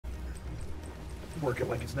work it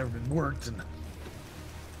like it's never been worked and.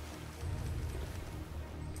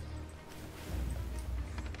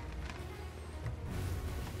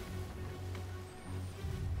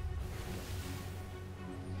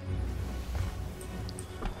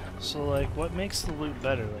 So, like, what makes the loot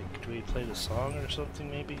better? Like, do we play the song or something,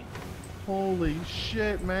 maybe? Holy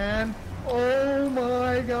shit, man! Oh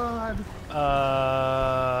my god! Oh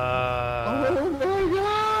my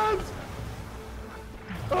god!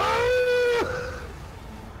 Oh!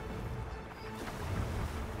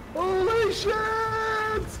 Holy shit!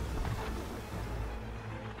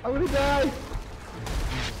 I'm gonna die!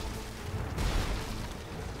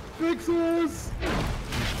 Fix this!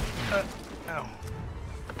 Ow.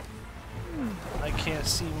 I can't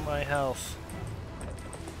see my health.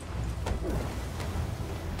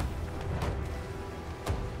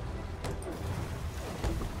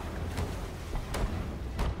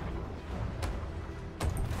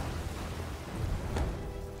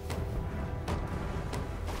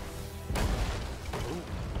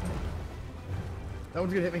 That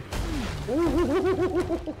one's gonna hit me.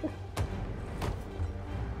 Ooh.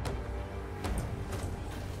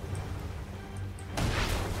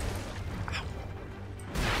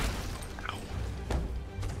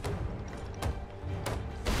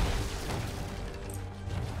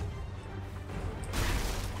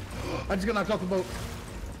 I just got knocked off the boat.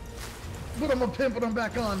 But I'm a pimp and I'm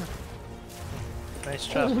back on. Nice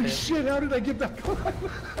job, Holy pimp. shit, how did I get back on?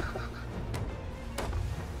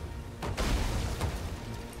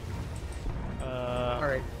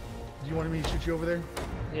 Alright. Do you want me to shoot you over there?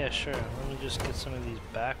 Yeah, sure. Let me just get some of these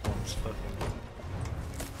back ones fucking.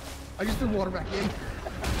 I just threw water back in.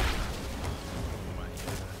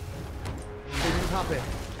 Hey, just hop in.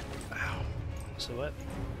 Ow. So what?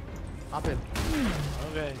 Hop in.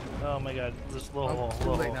 Okay. Oh my god. This little hole. Too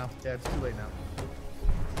Little late hole. now. Yeah, it's too late now.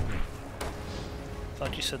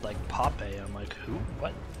 Thought you said like Popeye. I'm like, who?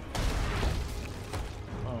 What?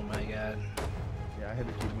 Oh my god. Yeah, I had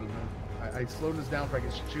to keep moving. I slowed this down so I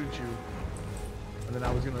could shoot you. And then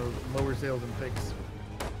I was gonna lower sails and fix.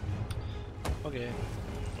 Okay.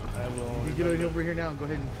 I will. You can get over here now and go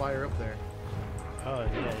ahead and fire up there. Oh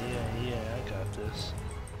yeah. I got this.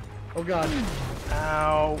 Oh god.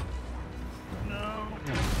 Ow. No.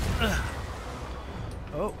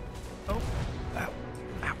 Oh. Oh. Ow.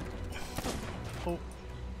 Ow. Oh.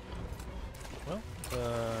 Well,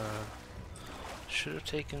 should have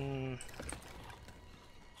taken.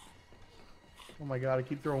 Oh my god, I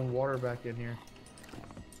keep throwing water back in here.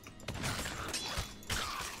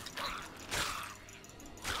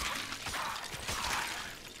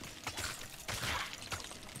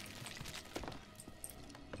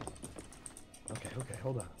 Okay,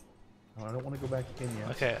 hold on. Oh, I don't want to go back in yet.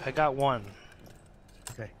 Okay, I got one.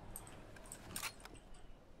 Okay.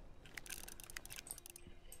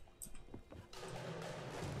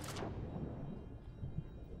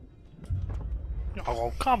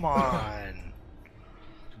 Oh, come on.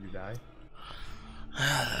 Did you die?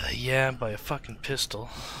 Yeah, by a fucking pistol.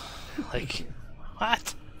 Like,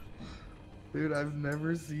 what? Dude, I've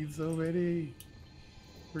never seen so many.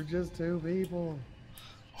 We're just two people.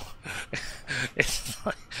 It's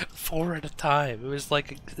like 4 at a time. It was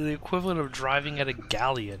like the equivalent of driving at a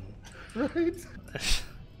galleon. Right? It's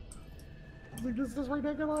like, this is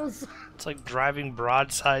ridiculous. It's like driving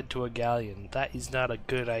broadside to a galleon. That is not a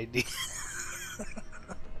good idea.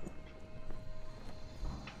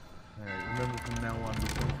 Alright, remember from now on,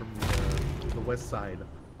 we're going from the west side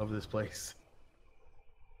of this place.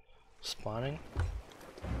 Spawning?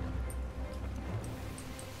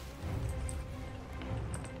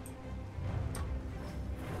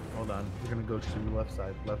 Hold on, we're gonna go to the left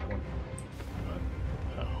side, left one.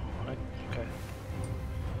 Oh, okay.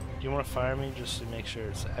 Do you want to fire me just to make sure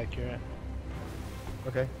it's accurate?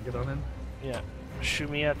 Okay, get on in. Yeah.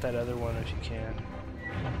 Shoot me at that other one if you can.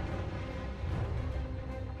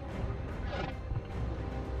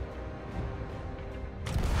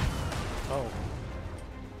 Oh.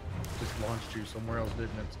 Just launched you somewhere else, didn't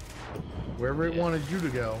it? Wherever it wanted you to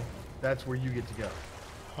go, that's where you get to go.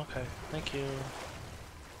 Okay, thank you.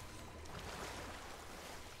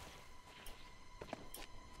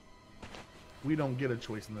 We don't get a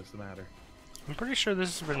choice in this matter. I'm pretty sure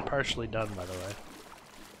this has been partially done, by the way.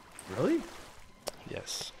 Really?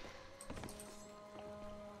 Yes.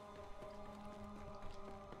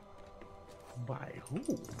 By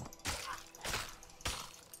who?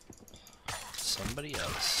 Somebody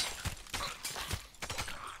else.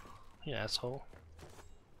 You asshole.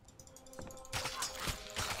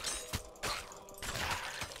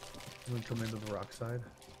 I'm gonna come into the rock side.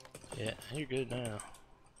 Yeah, you're good now.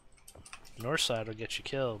 North side will get you you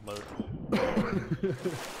killed, but...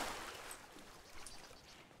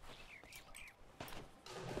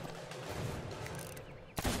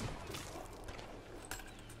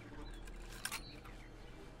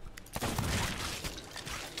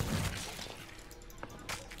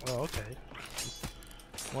 Oh, okay.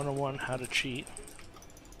 101 how to cheat.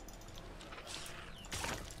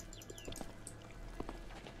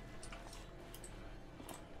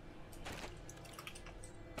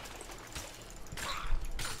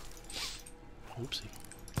 Oopsie.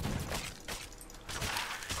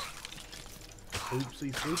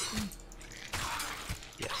 Oopsie swoopsie?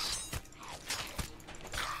 Yes.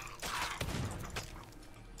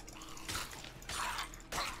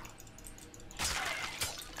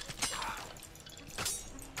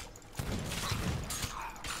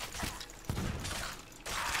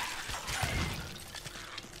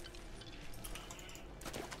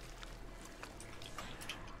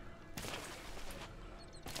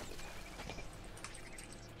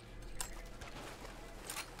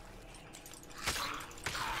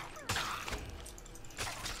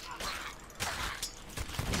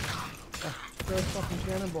 Throw fucking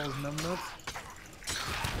cannonballs, numbnuts.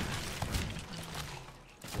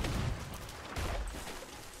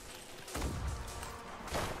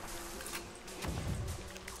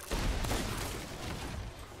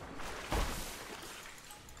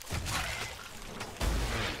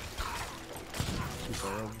 Too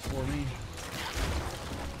far over for me.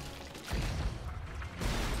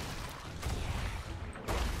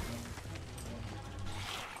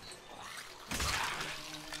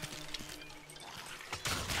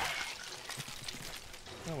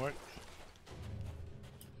 That'll work.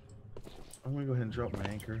 I'm gonna go ahead and drop my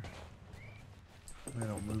anchor. I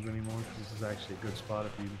don't move anymore because this is actually a good spot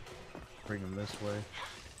if you bring them this way.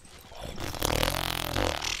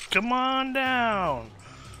 Come on down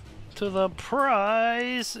to the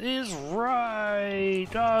price is right.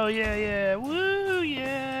 Oh yeah, yeah, woo,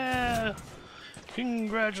 yeah!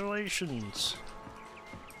 Congratulations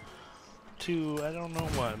to I don't know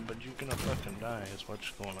what, but you're gonna fucking die. Is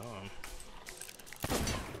what's going on.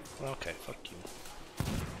 Okay, fuck you.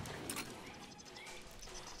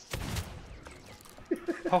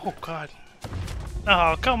 Oh god.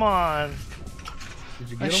 Oh come on.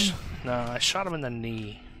 Did you get them? No, I shot him in the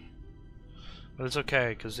knee. But it's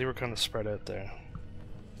okay, because they were kind of spread out there.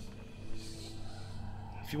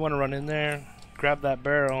 If you want to run in there, grab that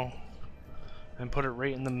barrel and put it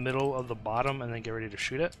right in the middle of the bottom and then get ready to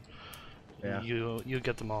shoot it. Yeah. You'll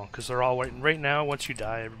get them all, because they're all waiting. Right now, once you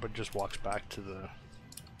die, everybody just walks back to the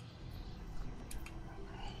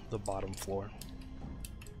bottom floor.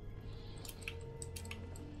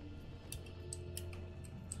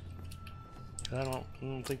 I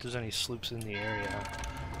don't think there's any sloops in the area.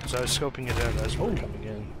 Because I was scoping it out as we were coming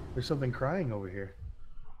in. There's something crying over here.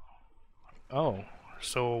 Oh,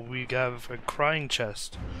 so we have a crying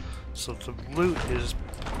chest. So the loot is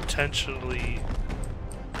potentially...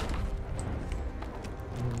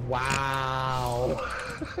 Wow.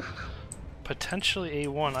 potentially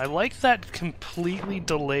A1. I like that completely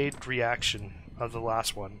delayed reaction of the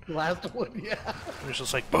last one. The last one, yeah. It was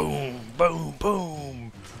just like boom, boom,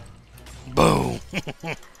 boom. Boom!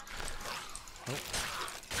 Oh.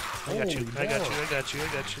 I got you, I got you, I got you,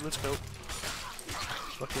 I got you. Let's go.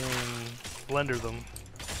 Fucking blender them.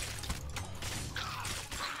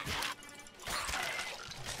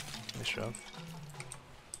 Nice job.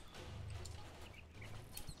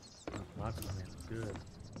 Lots of them. Good.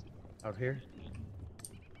 Out here?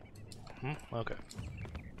 Hmm? Okay.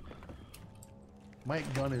 My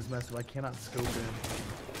gun is messed up. I cannot scope in.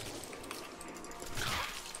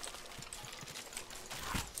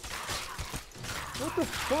 What the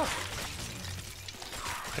fuck?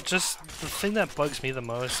 The thing that bugs me the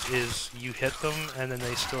most is you hit them and then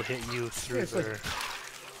they still hit you through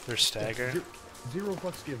their stagger. Zero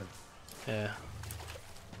fucks given. Yeah.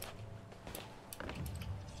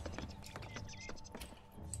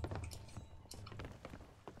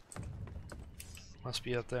 Must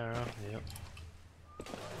be up there, huh? Yep.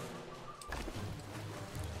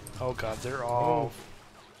 Oh god, they're all...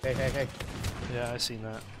 Oh. Hey, hey, hey. Yeah, I seen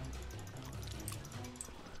that.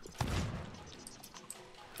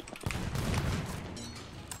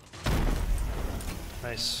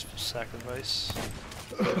 Nice sacrifice.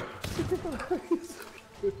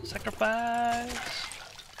 Sacrifice!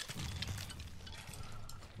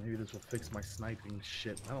 Maybe this will fix my sniping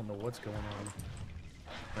shit. I don't know what's going on.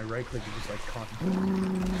 My right click is just like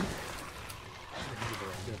constant.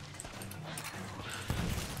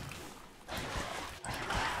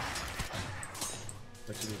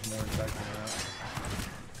 Bet you there's more inside coming out.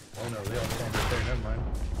 Oh no, they all stand right there. Never mind.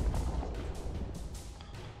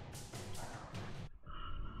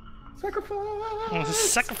 Sacrifice!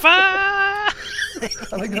 Sacrifice!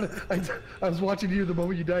 I like that. I was watching you the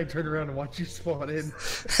moment you died, turn around and watch you spawn in.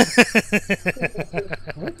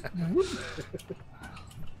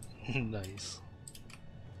 Nice.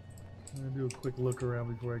 I'm gonna do a quick look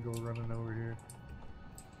around before I go running over here.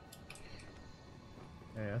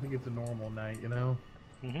 Yeah, I think it's a normal night, you know?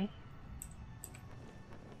 Mm-hmm.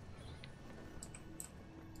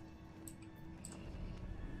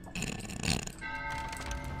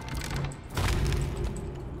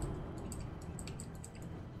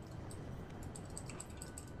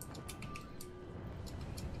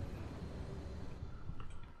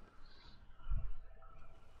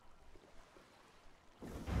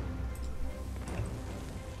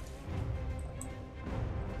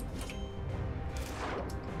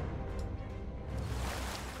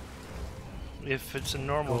 If it's a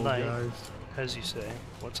normal Gold night, guys. as you say.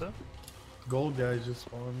 What's up? Gold guys just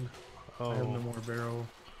spawned. Oh. I have no more barrel.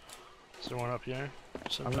 Is there one up here?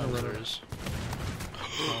 I'm Sometimes gonna run there it. is.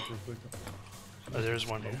 Off real quick. Oh, there's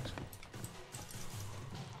one here.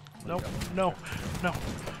 Nope. No. No.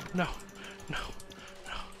 No. No.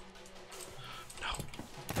 No. No.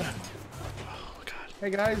 Oh, God. Hey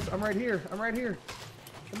guys, I'm right here. I'm right here.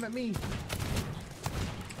 Come at me.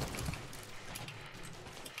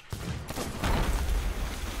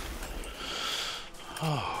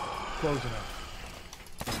 Closing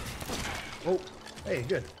up. Oh, hey,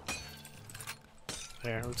 good.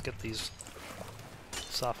 There, let's get these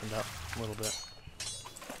softened up a little bit.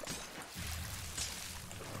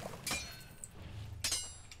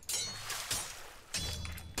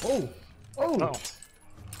 Oh! Oh! Oh.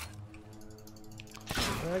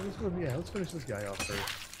 Let's finish this guy off first.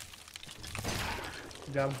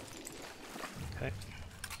 Got him. Okay.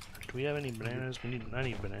 Do we have any bananas? I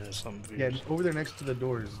need bananas, something for Yeah, yours. over there next to the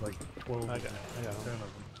doors, like 12 I got 10 them. of them.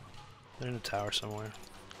 They're in a tower somewhere.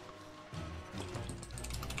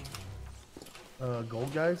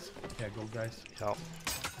 Gold guys? Yeah, gold guys. Help.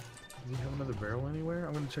 Do we have another barrel anywhere?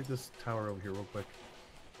 I'm gonna check this tower over here real quick.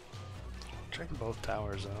 Check both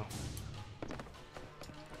towers though.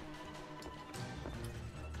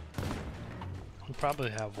 We probably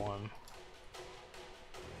have one.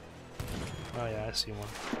 Oh yeah, I see one.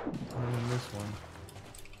 And then this one.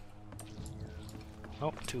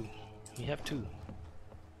 Oh, two. We have two.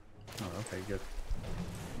 Oh, okay, good.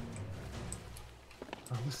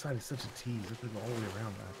 Oh, this side is such a tease. I have to go all the way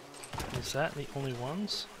around that. Is that the only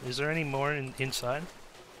ones? Is there any more inside?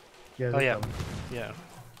 Yeah, Oh they're yeah. coming. Yeah.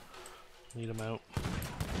 Need them out.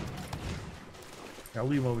 I'll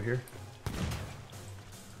leave them over here.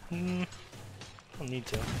 Don't need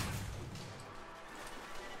to.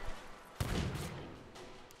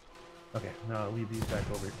 Okay, now I'll leave these back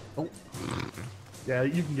over here. Oh! Yeah,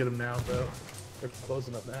 you can get them now, though. They're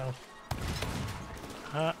closing up now.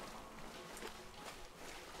 Huh?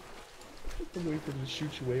 I'm waiting for them to shoot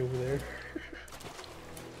you way over there.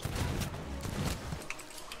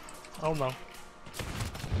 Oh no.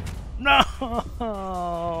 No!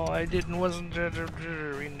 I didn't, wasn't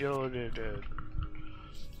reloaded.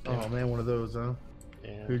 Oh man, one of those, huh?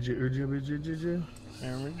 Yeah. Who'd you?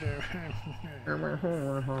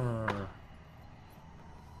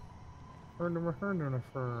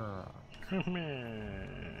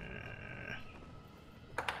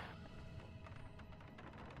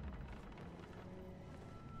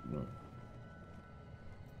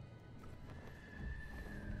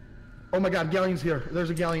 Oh my god, galleon's here. There's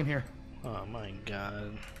a galleon here. Oh my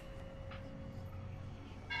god.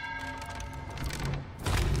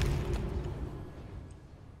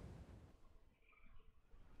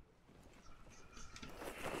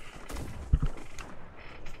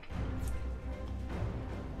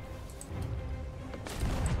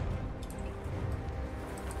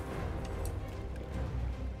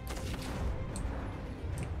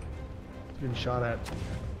 Getting shot at.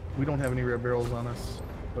 We don't have any rare barrels on us,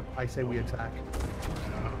 but I say we attack.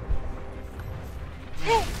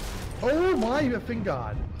 Oh my effing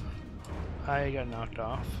god! I got knocked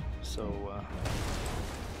off, so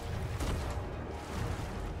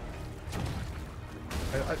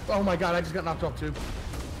Oh my god, I just got knocked off too.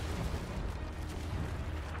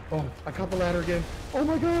 Oh, I caught the ladder again. Oh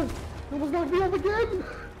my god! It almost knocked me off again!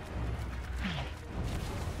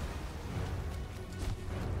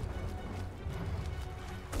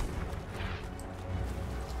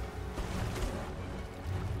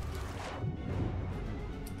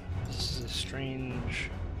 this is a strange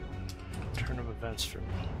turn of events for me.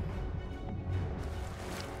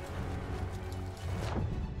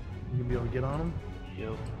 You gonna be able to get on him?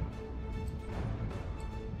 Yo.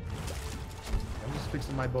 I'm just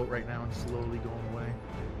fixing my boat right now and slowly going away.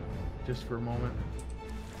 Just for a moment.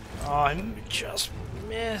 Oh, I just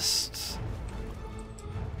missed.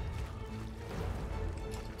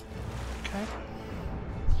 Okay.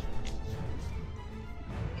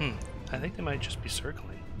 I think they might just be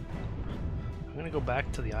circling. I'm gonna go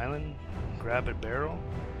back to the island, grab a barrel.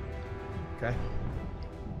 Okay.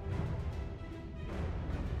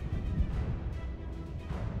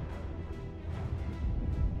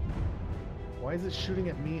 Why is it shooting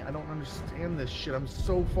at me? I don't understand this shit. I'm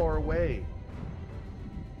so far away.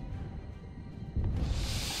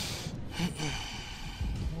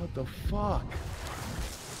 What the fuck?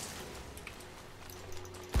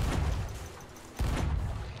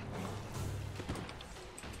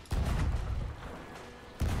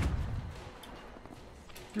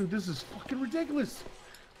 Dude, this is fucking ridiculous.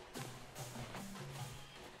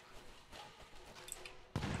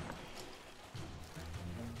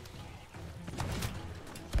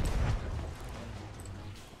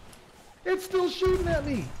 It's still shooting at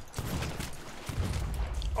me.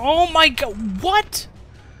 Oh my god, what?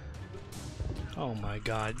 Oh my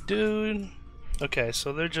god, dude. Okay,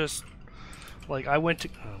 so they're just like I went to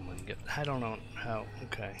oh my god, I don't know how.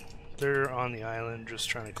 Okay. They're on the island just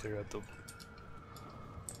trying to clear up the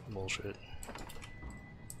bullshit.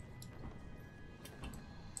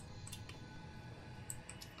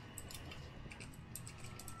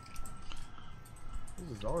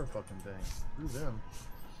 This is our fucking thing. Who's them?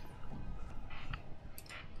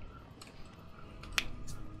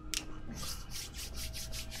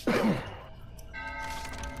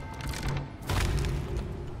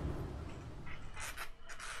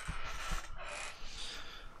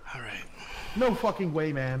 Alright. No fucking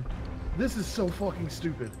way, man. This is so fucking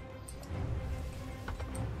stupid.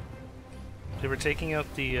 They were taking out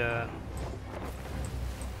the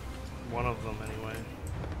one of them anyway.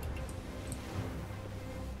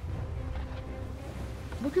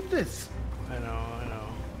 Look at this. I know, I know.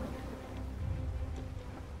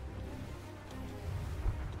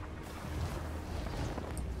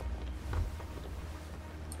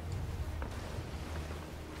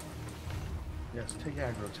 Yes, take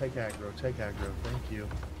aggro, take aggro, take aggro. Thank you.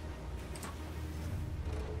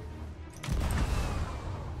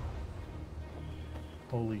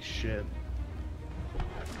 Holy shit.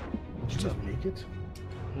 Did you just make it?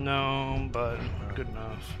 No, but good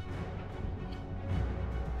enough.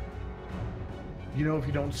 You know, if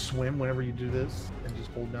you don't swim whenever you do this and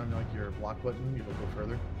just hold down like your block button, you'll go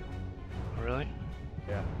further. Really?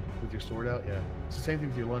 Yeah, with your sword out. Yeah, it's the same thing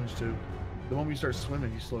with your lunge too. The moment you start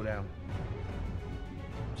swimming, you slow down.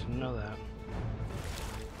 Didn't know that.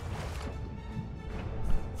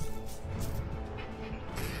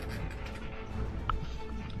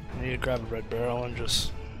 I need to grab a red barrel and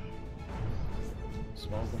just,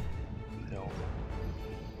 Smoke them. you know.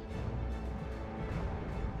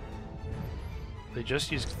 They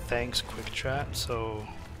just use thanks quick chat, so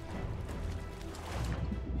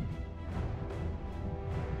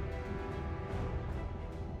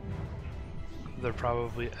they're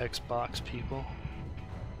probably Xbox people.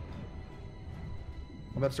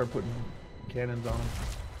 I'm about to start putting cannons on them.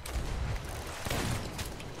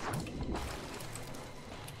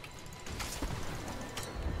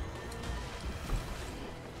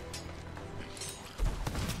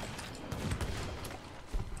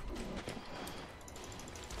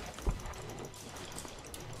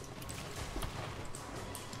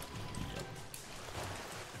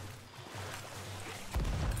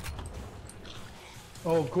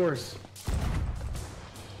 Oh, of course.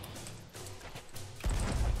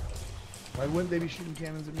 Why wouldn't they be shooting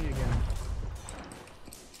cannons at me again?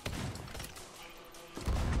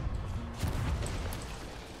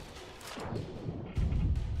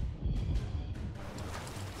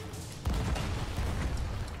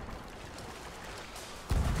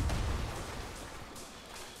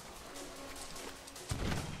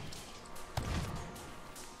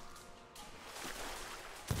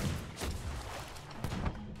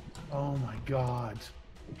 Oh my god.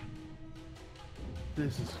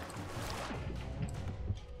 This is...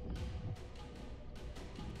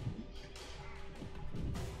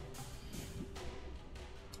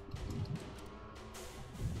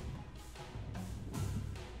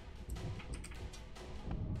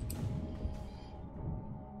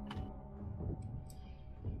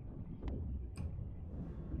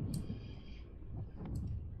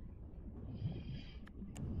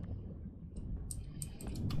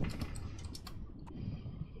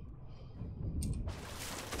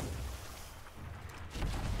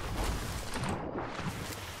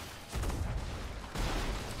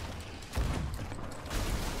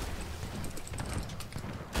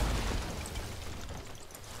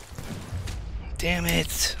 Damn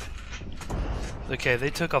it! Okay, they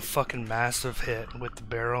took a fucking massive hit with the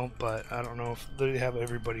barrel, but I don't know if they have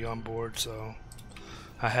everybody on board, so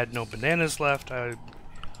I had no bananas left. I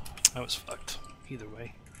was fucked either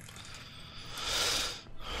way.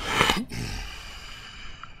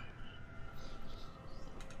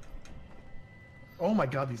 Oh my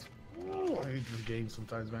god, these. Oh, I hate this game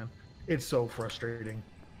sometimes, man. It's so frustrating.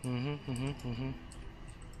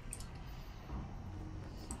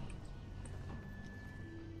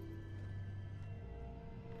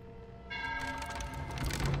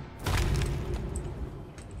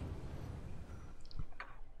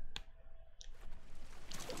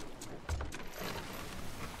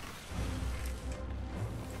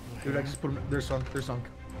 Dude, I just put them. They're sunk. They're sunk.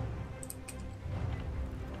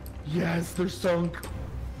 Yes, they're sunk.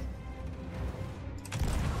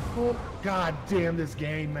 Oh, god damn this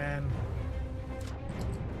game, man.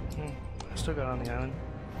 I still got on the island.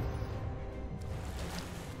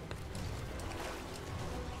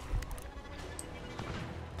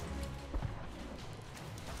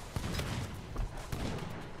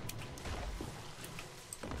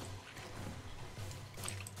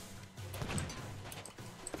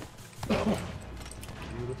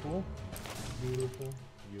 Beautiful. Beautiful.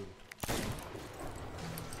 Beautiful.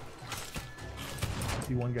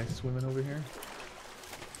 See one guy swimming over here?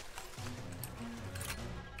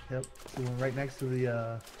 Yep. See one right next to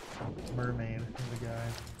the mermaid. The guy.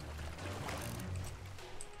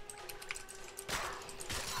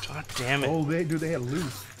 God damn it. Oh, they had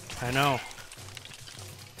loose. I know.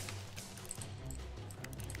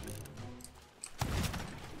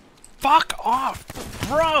 Fuck off,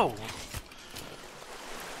 bro!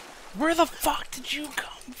 Where the fuck did you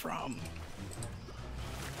come from?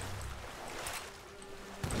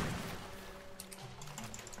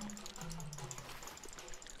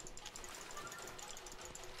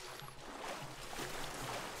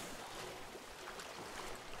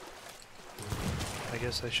 I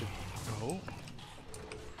guess I should... Oh.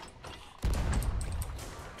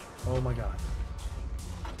 Oh my god.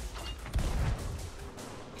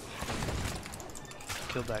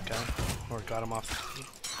 Killed that guy. Or got him off.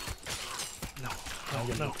 No. I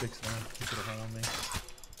gotta No. go fix that. He put a hole on me.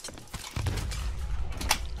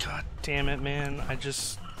 God damn it, man.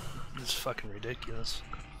 This is fucking ridiculous.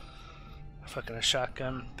 Fucking a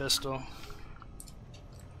shotgun, pistol.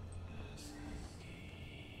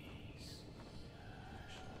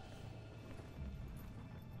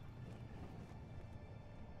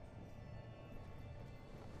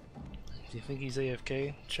 Do you think he's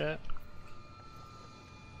AFK, chat?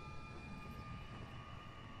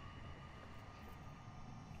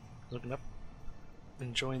 Looking up,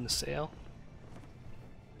 enjoying the sail.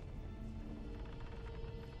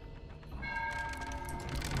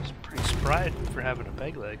 He's pretty spry for having a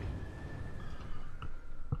peg leg.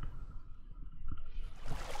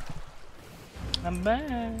 I'm back.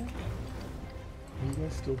 Are you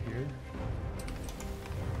guys still here?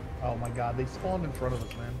 Oh my god, they spawned in front of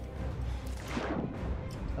us, man.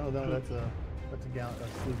 Oh no, that's a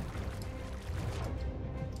sloop.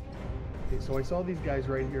 Okay, so I saw these guys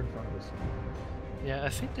right here in front of us. Yeah, I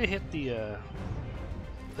think they hit the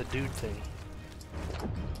dude thing.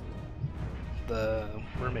 The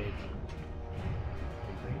mermaid.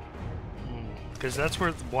 Because that's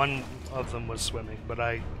where one of them was swimming, but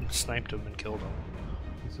I sniped him and killed him.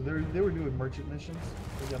 So they were doing merchant missions.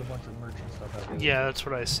 They got a bunch of merchant stuff out there. Yeah, that's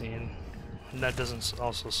what I seen. And that doesn't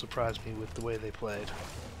also surprise me with the way they played.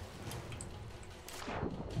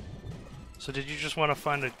 So did you just want to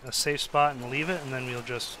find a safe spot and leave it, and then we'll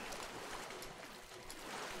just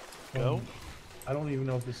go? I don't even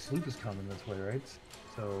know if this sloop is coming this way, right?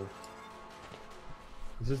 So,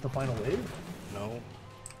 is this the final wave? No.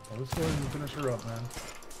 Well, let's go ahead and finish her up, man.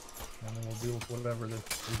 And then we'll deal with whatever this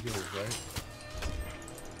deal is, right?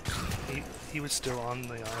 He was still on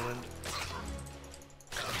the island.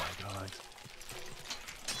 Oh my god.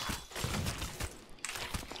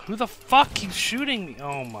 Who the fuck keeps shooting me?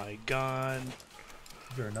 Oh my god.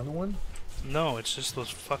 Is there another one? No, it's just those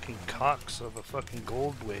fucking cocks of the fucking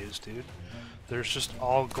gold waves, dude. There's just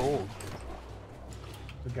all gold.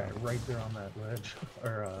 The guy right there on that ledge.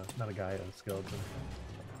 Or, not a guy, a skeleton.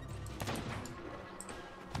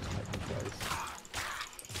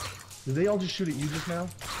 Did they all just shoot at you just now?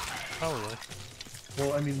 Probably.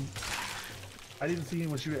 Well, I mean, I didn't see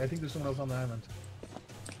anyone shoot. I think there's someone else on the island.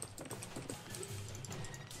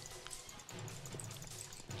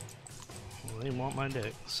 Well, they want my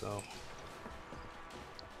dick, so...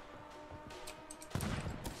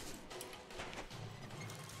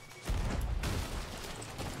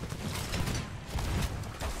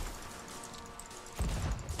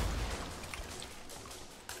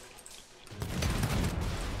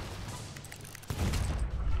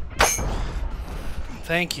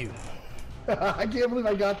 Thank you. I can't believe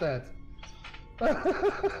I got that.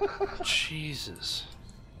 Jesus.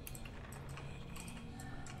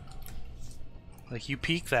 Like, you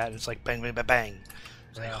peek that, and it's like bang, bang, bang, bang.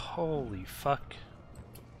 It's like, holy fuck.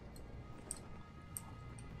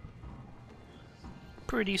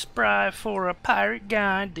 Pretty spry for a pirate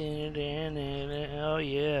guy. Oh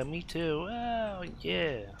yeah, me too. Oh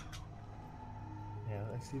yeah. Yeah,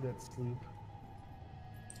 I see that sloop.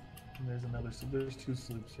 And there's another sloop. There's 2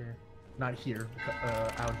 sloops here. Not here,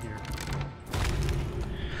 out here.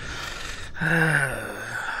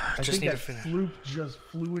 I think that sloop just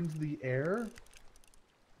flew into the air.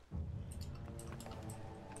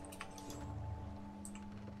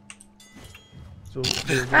 So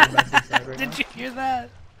we're going back inside right now? Did you hear that?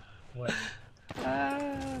 What?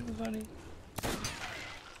 Funny.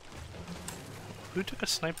 Who took a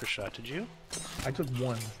sniper shot? Did you? I took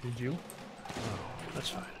 1. Did you? Oh, that's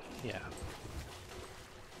fine. Yeah.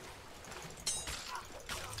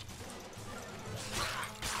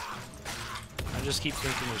 I just keep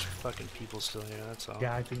thinking there's fucking people still here, that's all.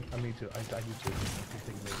 Yeah, I think, me too. I do too. I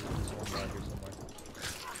think maybe there's one around here somewhere.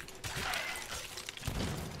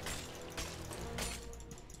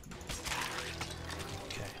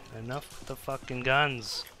 Okay, enough with the fucking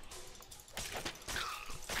guns.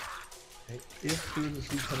 Hey, if there's a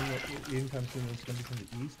sloop coming up anytime soon, it's going to be from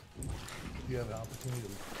the east. If you have an opportunity to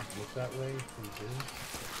look that way, please do.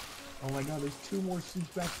 Oh my god, there's 2 more sloops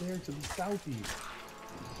back there to the southeast.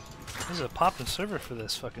 There's a poppin' server for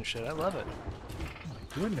this fucking shit. I love it. Oh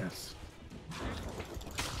my goodness.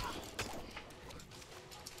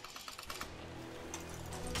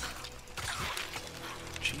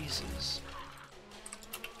 Jesus.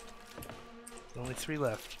 There's only 3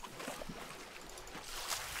 left.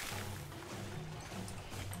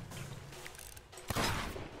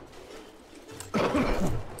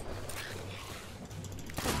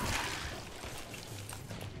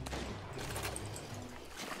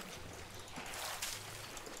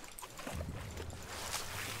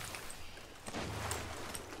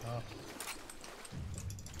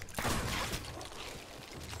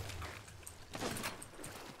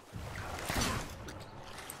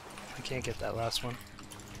 Can't get that last one.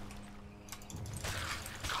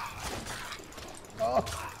 Oh!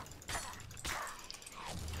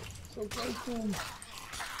 So close to him.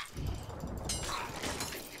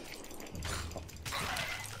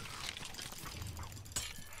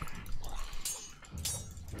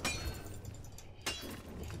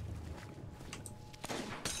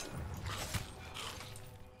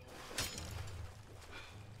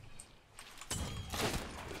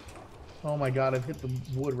 Oh my god, I've hit the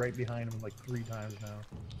wood right behind him like 3 times now.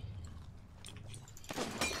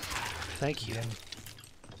 Thank you.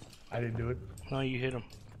 I didn't do it. No, you hit him.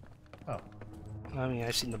 Oh. I mean,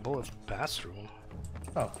 I've seen the bullets pass through him.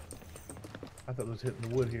 Oh. I thought it was hitting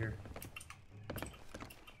the wood here. I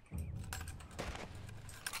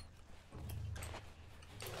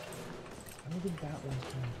don't think that one's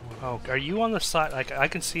coming forward. Oh, are you on the side? Like, I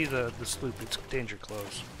can see the sloop. It's danger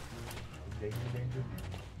close. Danger.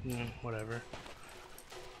 Whatever.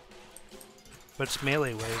 But it's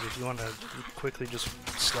melee wave if you want to quickly just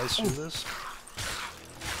slice through this.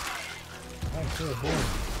 Oh, sure, boom.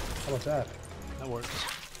 How about that? That works.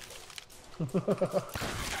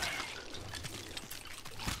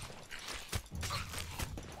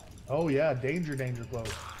 Oh yeah, danger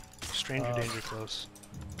close. Stranger danger close.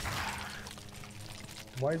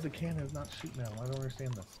 Why is the cannon not shooting now? I don't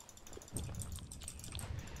understand this.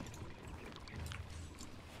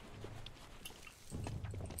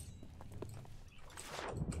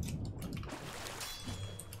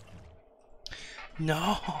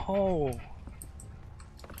 No!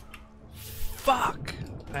 Fuck!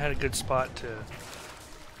 I had a good spot to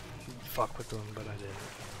fuck with them, but I didn't.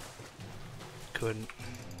 Couldn't.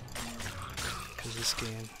 Because this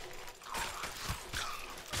game.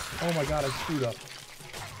 Oh my god, I screwed up.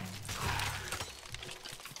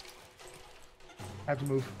 I have to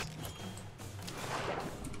move.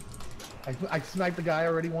 I sniped the guy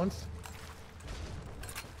already once.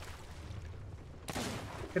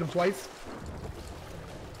 Hit him twice.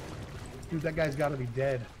 Dude, that guy's gotta be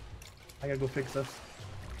dead. I gotta go fix this.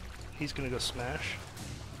 He's gonna go smash?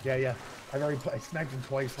 Yeah. I sniped him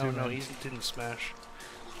twice too. Oh no, he didn't smash.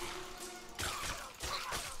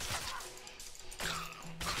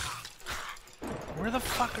 Where the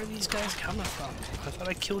fuck are these guys coming from? I thought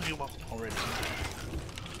I killed you already.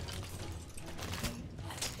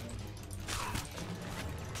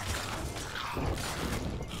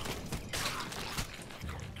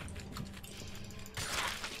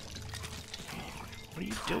 What are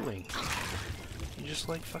you doing? You just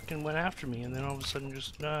like fucking went after me, and then all of a sudden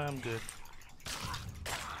just, nah, I'm good.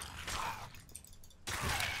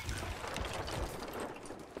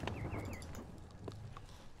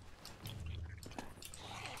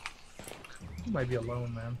 You might be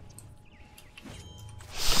alone, man.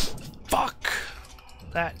 Fuck!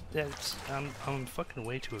 That's I'm fucking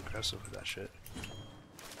way too aggressive with that shit.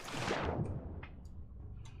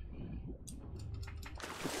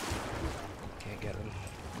 Can't get him.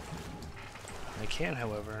 I can,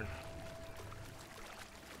 however,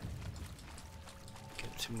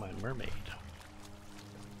 get to my mermaid.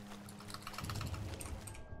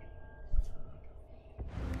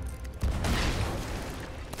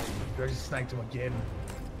 I just sniped him again.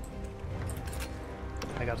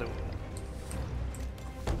 I got the hole.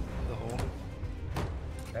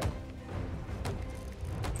 Okay.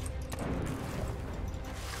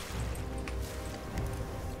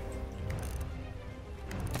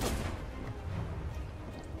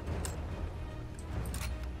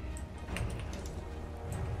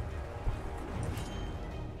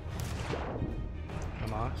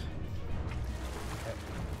 I'm off. Okay.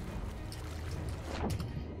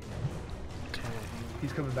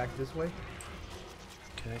 He's coming back this way.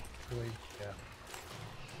 Okay. Really, yeah.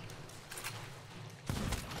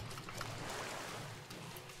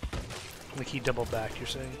 Like he doubled back, you're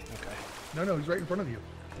saying? Okay. No, he's right in front of you.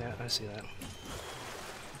 Yeah, I see that.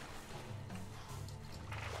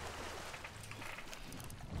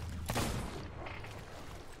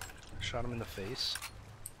 Shot him in the face.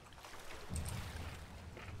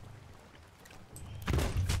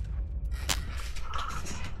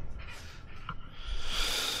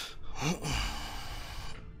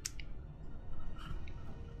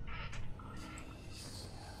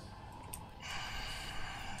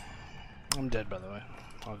 I'm dead, by the way,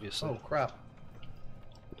 obviously. Oh, crap.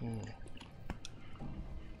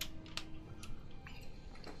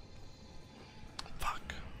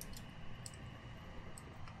 Fuck.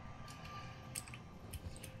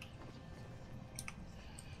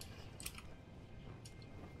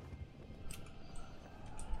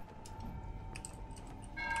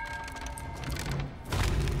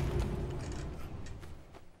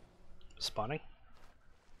 Spawning?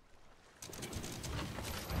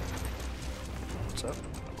 What's up?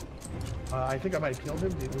 I think I might have killed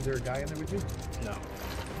him. Was there a guy in there with you? No.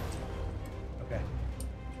 Okay.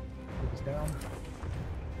 Move us down.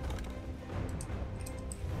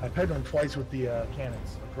 I pegged him twice with the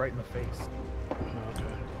cannons, like right in the face. Okay.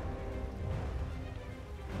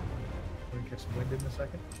 We're gonna catch some wind in a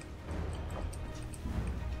second.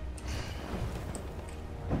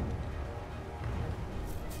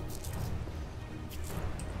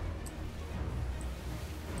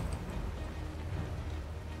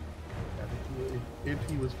 If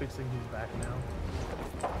he was fixing, he's back now.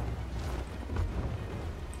 Do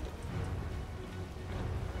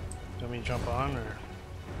you want me to jump on, or?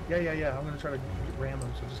 Yeah. I'm gonna try to ram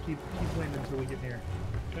him, so just keep landing until we get near.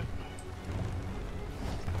 Okay.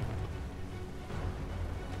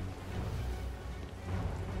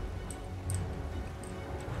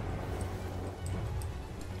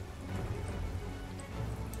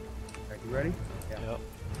 Alright, you ready? Yeah. Yep.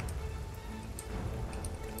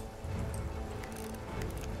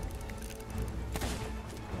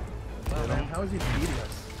 Wow, man, how is he beating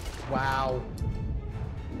us? Wow.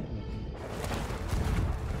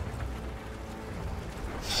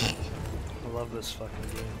 I love this fucking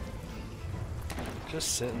game.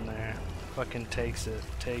 Just sitting there. Fucking takes it.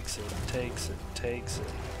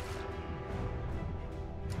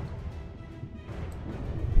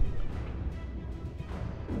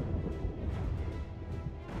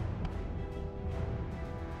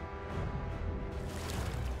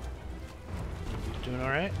 Doing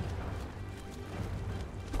alright?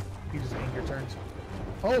 He just anchor turns.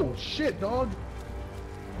 Oh shit, dog!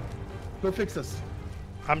 Go fix us.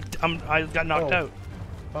 I got knocked out.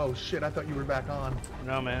 Oh shit, I thought you were back on.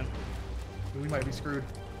 No, man. We might be screwed.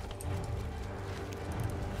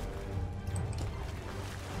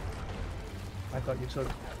 I thought you took...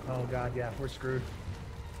 Oh god, yeah, we're screwed.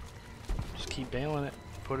 Just keep bailing it.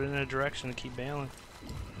 Put it in a direction and keep bailing.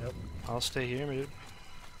 Yep. I'll stay here, dude.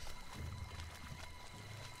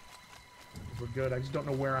 We're good. I just don't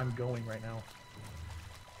know where I'm going right now.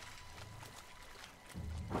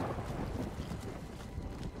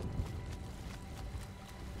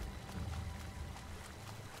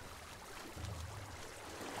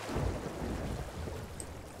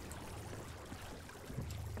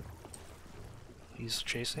 He's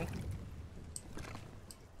chasing.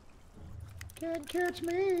 Can't catch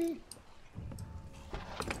me!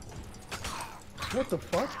 What the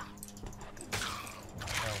fuck?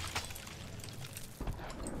 Oh.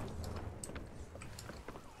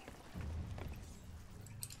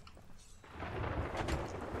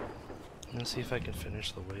 see if I can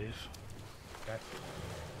finish the wave. Okay.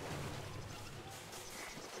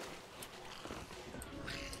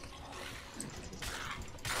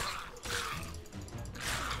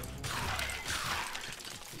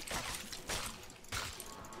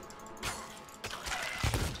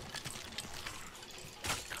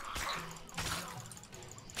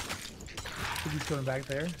 He's coming back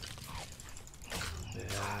there.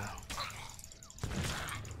 Yeah.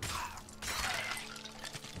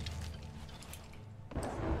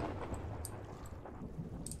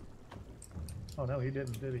 Oh no, he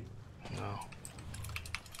didn't, did he? No.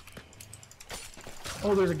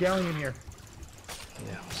 Oh, there's a galleon here.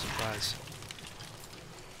 Yeah, surprise.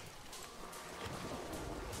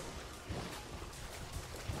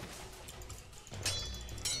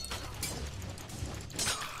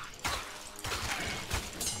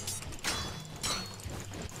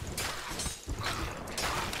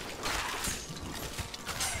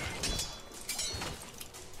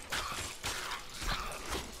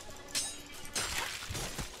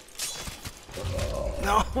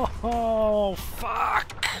 No,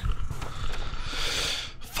 fuck.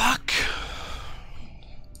 Fuck.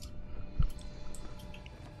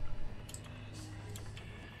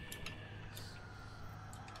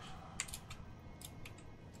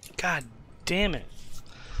 God damn it.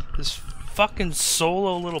 This fucking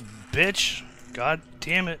solo little bitch. God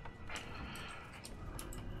damn it.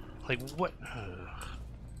 Like what?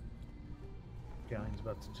 Galleon's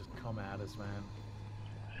about to just come at us, man.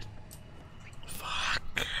 Fuck.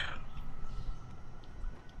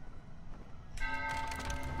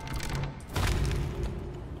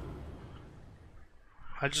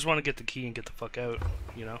 I just want to get the key and get the fuck out,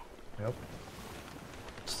 you know? Yep.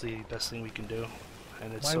 It's the best thing we can do.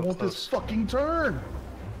 And it's Why so won't close. this fucking turn?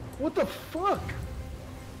 What the fuck?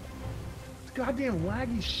 It's a goddamn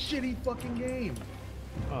laggy, shitty fucking game.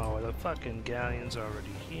 Oh, the fucking galleon's already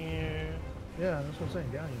here. Yeah, that's what I'm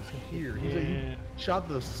saying. Galleon's here. Yeah. He shot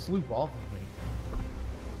the sloop off of me.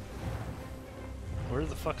 Where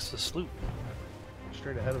the fuck's the sloop?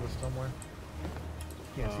 Straight ahead of us somewhere.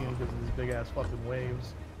 Can't see him because of these big ass fucking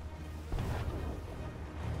waves.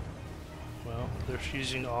 Well, they're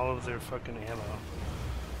using all of their fucking ammo,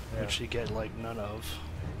 Yeah. which you get like none of.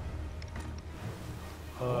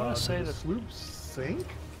 I Did want to say the that sloop sink?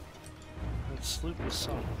 that sloop was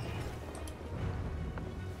sunk.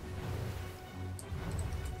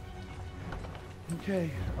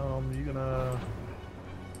 Okay, you gonna...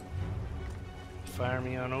 Fire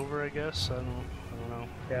me on over, I guess. I don't know.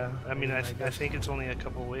 Yeah. I mean, I guess. think it's only a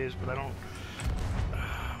couple waves, but I don't.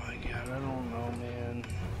 Oh my god, I don't know, man.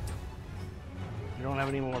 We don't have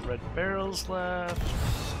any more red barrels left.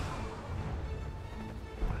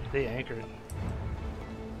 They anchored.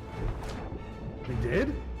 They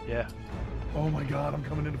did? Yeah. Oh my god, I'm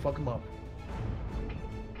coming in to fuck them up.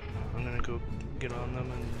 I'm gonna go get on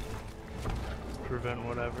them and prevent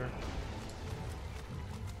whatever.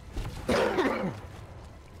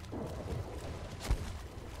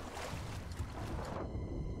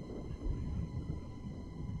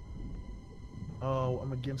 Oh,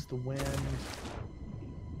 I'm against the wind.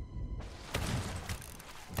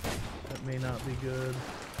 That may not be good.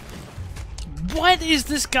 What is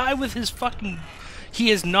this guy with his fucking... He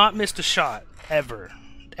has not missed a shot. Ever.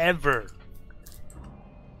 Ever.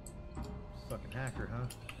 Fucking hacker, huh?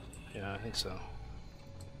 Yeah, I think so.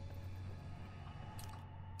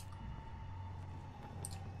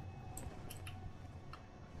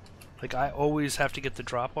 Like, I always have to get the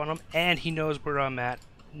drop on him, and he knows where I'm at.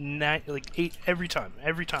 Like, 8 every time.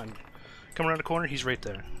 Every time. Come around the corner, he's right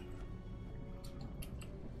there.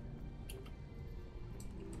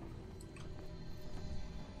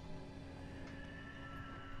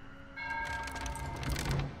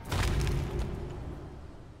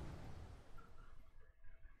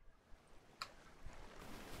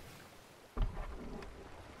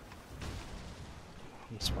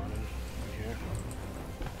 I'm spawning right here.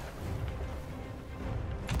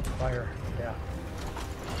 Fire, yeah.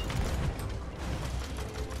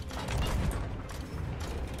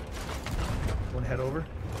 Want to head over?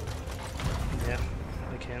 Yeah,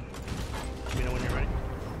 I can. Let me know when you're ready.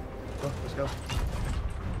 Oh, let's go.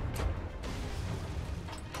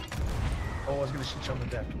 Oh, I was gonna shoot you on the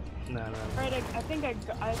deck. No. Right, I think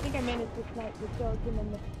I managed to snipe the skeleton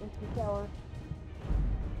in the tower.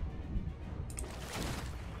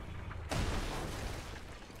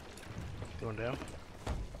 Going down.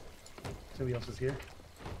 Somebody else is here.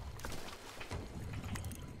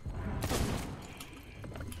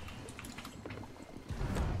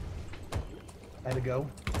 I had to go.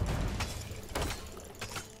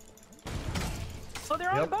 Oh, they're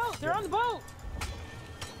on Yep. the boat! They're on the boat!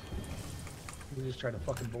 You just try to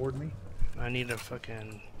fucking board me. I need a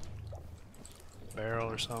fucking barrel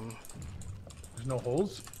or something. There's no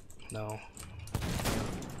holes? No.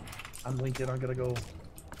 I'm Lincoln, I'm gonna go.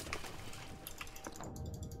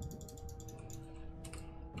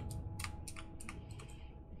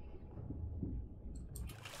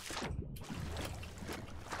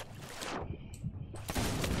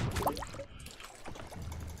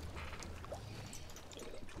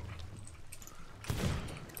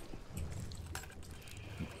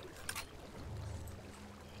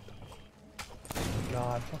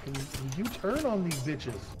 God, fucking, you turn on these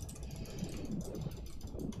bitches.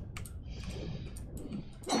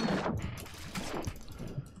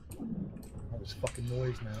 All this fucking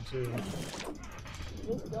noise now, too. Is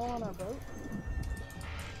this still on our boat?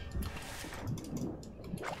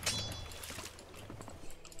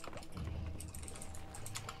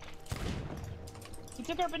 He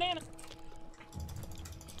took our banana.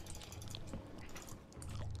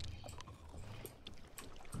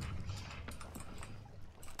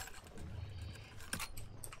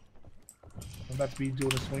 I'm about to be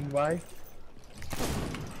doing a swing by.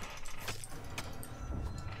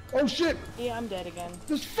 Oh shit! Yeah, I'm dead again.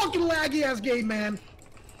 This fucking laggy ass game, man!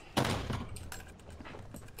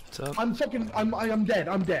 What's up? I'm dead,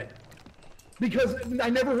 I'm dead. Because I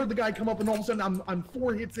never heard the guy come up and all of a sudden I'm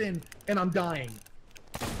 4 hits in and I'm dying.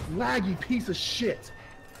 Laggy piece of shit.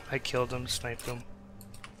 I killed him, sniped him.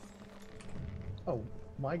 Oh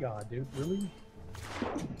my god, dude, really?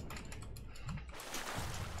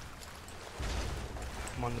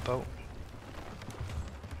 I'm on the boat.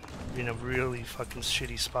 You're in a really fucking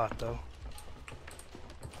shitty spot, though.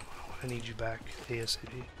 I need you back,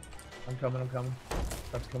 ASAP. I'm coming.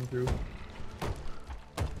 That's coming through. So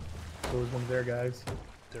there's one there, guys.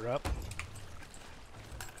 They're up.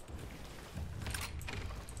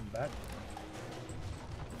 I'm back.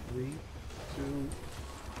 3, 2,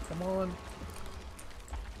 come on.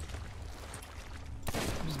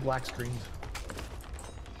 Just black screens.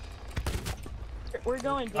 We're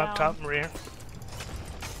going down. Up top, rear.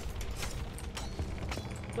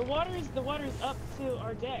 The water's up to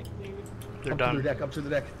our deck, dude. They're Up done. to the deck, up to the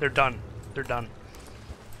deck. They're done. They're done.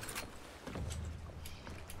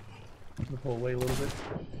 I'm gonna pull away a little bit.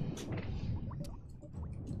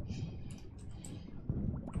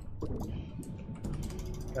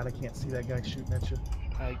 God, I can't see that guy shooting at you.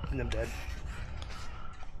 I'm dead.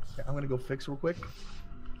 Okay, I'm gonna go fix real quick.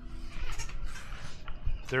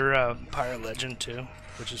 They're Pirate Legend too,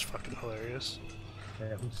 which is fucking hilarious.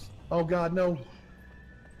 Yeah, oh god, no.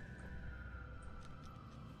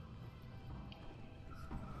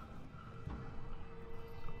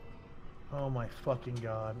 Oh my fucking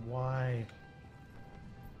god, why?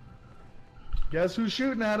 Guess who's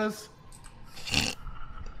shooting at us?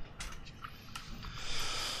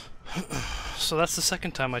 So that's the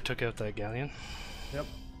second time I took out that galleon. Yep.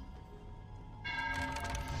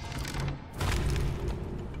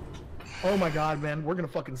 Oh my god, man, we're gonna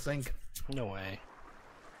fucking sink. No way.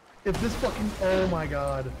 If this fucking, oh my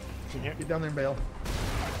god. In here. Get down there and bail.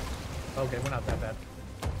 Okay, we're not that bad.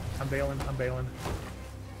 I'm bailing.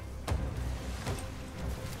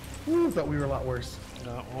 Woo, thought we were a lot worse.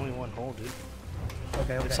 No, only one hole, dude.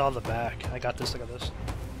 Okay. It's all the back. I got this.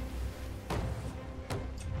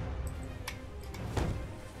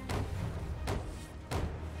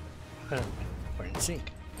 We're in sync.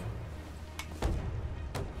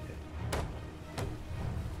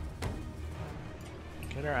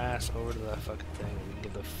 Get our ass over to that fucking thing and we can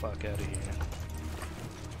get the fuck out of here.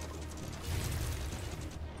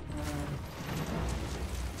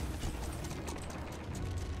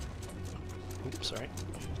 Oops, sorry.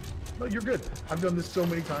 No, you're good. I've done this so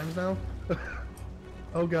many times now.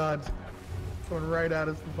 Oh god. Going right at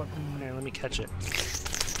us, the fucking... Here, let me catch it.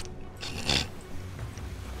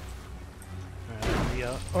 Alright, we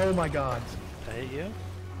up. Oh my god. Did I hit you?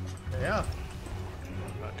 Yeah.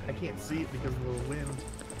 Okay. I can't see it because of the wind.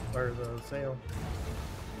 Or the sail.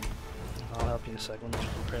 I'll help you in a second. Let me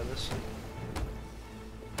just repair this.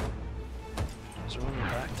 Is there one in the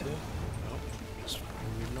back too? Nope. Just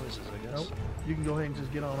weird noises, I guess. Nope. You can go ahead and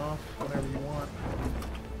just get on off whenever you want.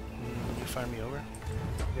 You fire me over?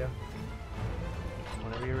 Yeah.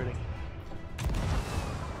 Whenever you're ready.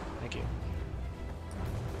 Thank you.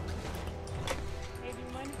 Hey, do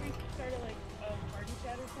you mind if we started like a party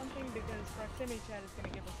chat or something? Because proximity chat is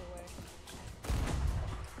gonna give us away.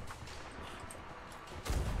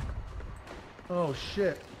 Oh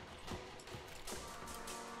shit.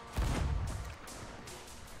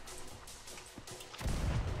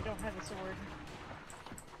 I don't have a sword.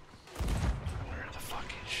 Where the fuck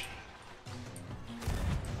is she?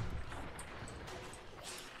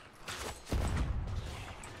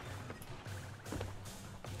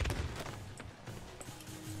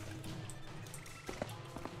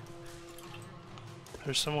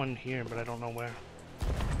 There's someone here, but I don't know where.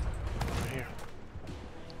 Right here.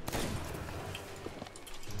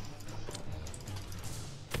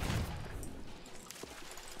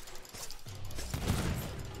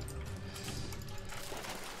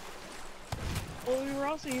 Well, we were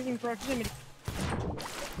also using proximity.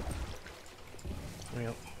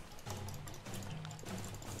 Yep.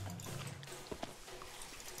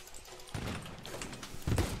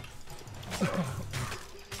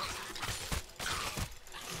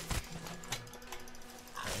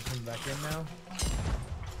 Coming back in now.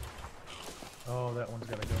 Oh, that one's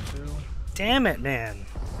gotta go too. Damn it, man.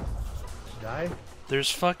 Die? There's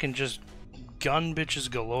fucking just gun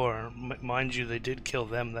bitches galore. Mind you, they did kill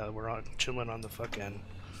them that were chilling on the fucking.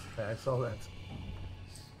 Yeah, I saw that.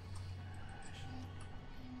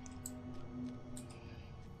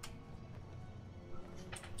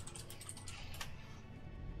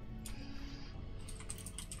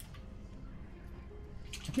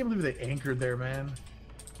 I can't believe they anchored there, man.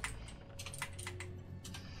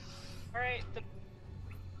 Alright,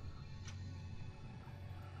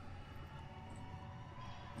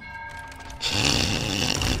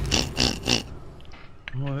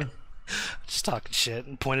 What? Just talking shit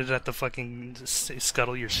and pointed at the fucking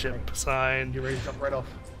scuttle your ship sign. Get ready to jump right off.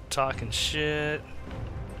 Talking shit.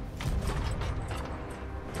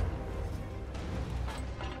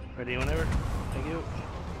 Ready whenever? Thank you.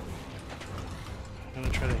 I'm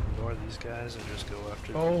gonna try to ignore these guys and just go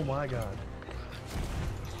after them. Oh my god.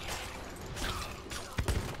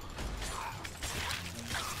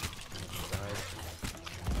 Died.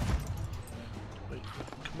 Wait,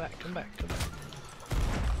 come back, come back, come back.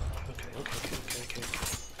 Okay.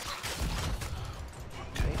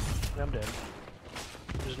 Okay, I'm dead.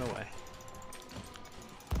 There's no way.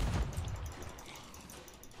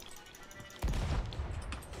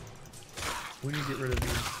 We need to get rid of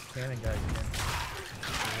these cannon guys again.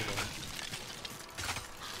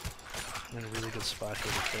 I'm in a really good spot here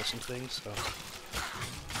to kill some things, so.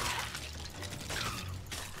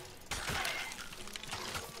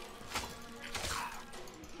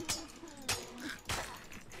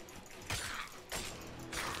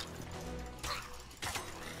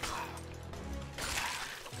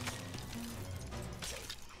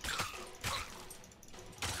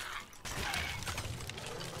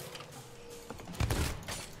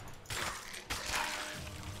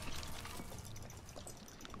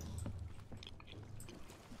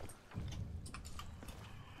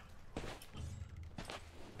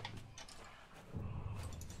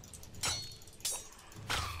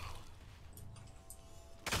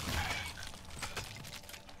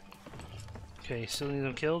 Okay, still need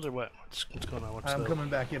them killed or what? What's going on? I'm coming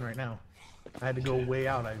back in right now. I had to go way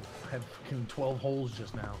out. I had fucking 12 holes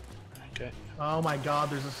just now. Okay. Oh my god,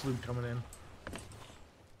 there's a sloop coming in.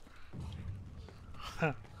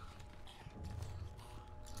 Huh.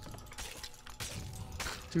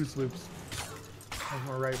 2 sloops. One's to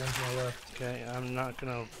my right, one's to my left. Okay, I'm not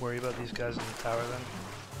gonna worry about these guys in the tower then.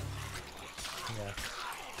 Yeah.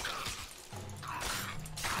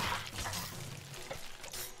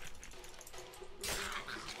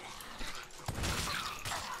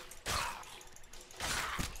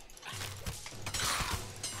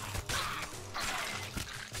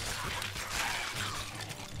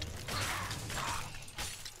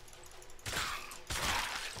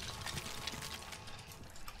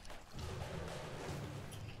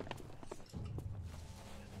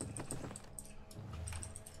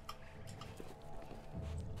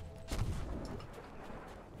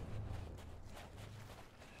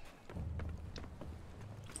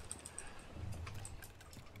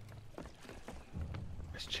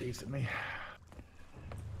 It's chasing me.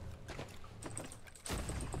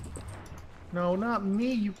 No, not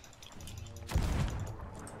me, you...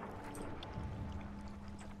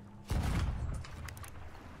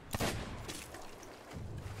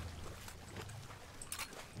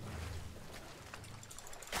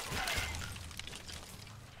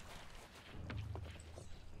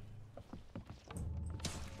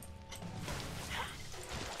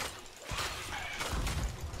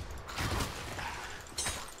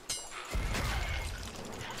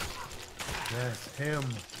 Yes, him.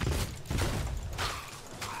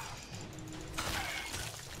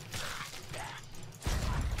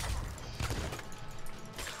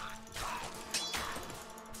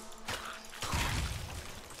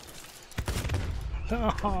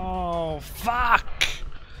 Oh, fuck!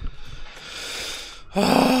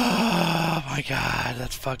 Oh my god,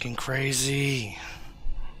 that's fucking crazy.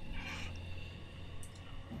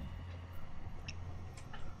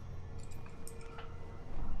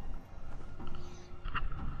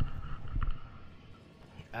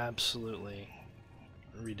 Absolutely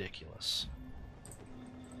ridiculous.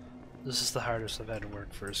 This is the hardest I've had to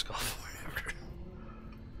work for a skull for ever.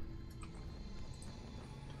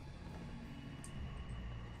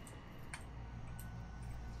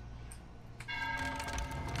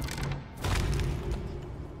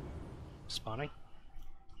 Spawning.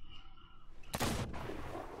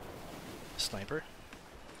 Sniper.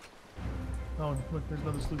 Oh, look, there's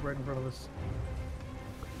another sloop right in front of us.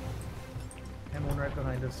 And one right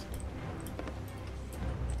behind us.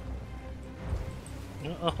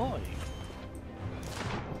 Ahoy!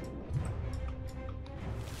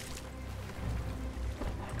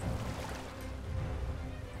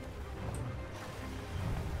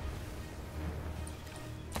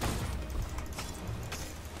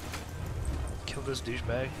 Kill this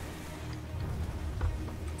douchebag.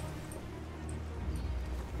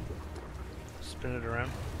 Spin it around.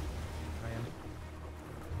 I am.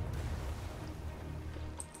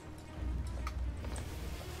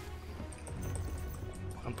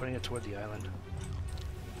 I'm putting it toward the island.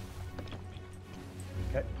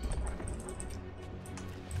 Okay.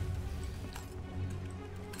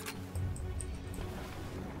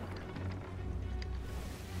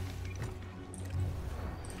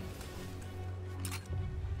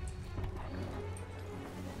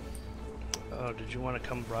 Oh, did you want to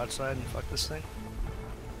come broadside and fuck this thing?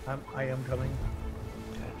 I am coming,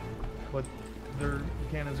 Okay, but their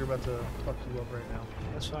cannons are about to fuck you up right now.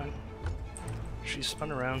 that's fine. She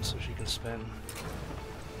spun around so she can spin.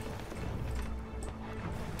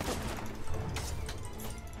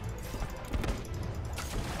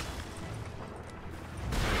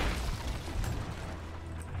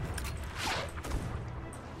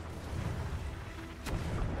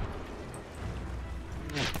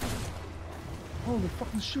 Oh, they're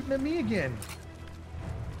fucking shooting at me again.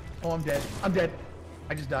 Oh, I'm dead. I'm dead.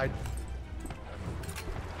 I just died.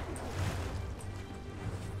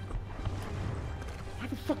 Why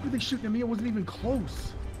the fuck were they shooting at me? I wasn't even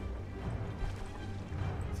close.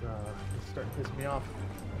 It's starting to piss me off.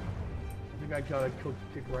 I think I got a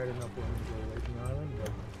kick right enough for him to go away from the island,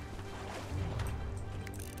 but...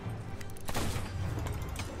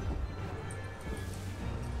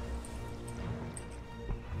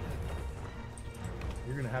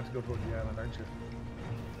 You're gonna have to go toward the island, aren't you?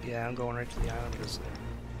 Yeah, I'm going right to the island this thing.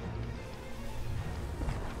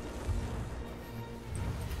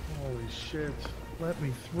 Holy shit. Let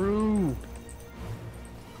me through.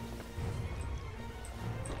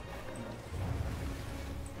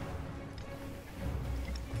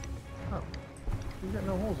 Oh. We got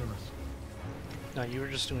no holes in us. No, you were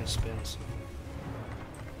just doing spins.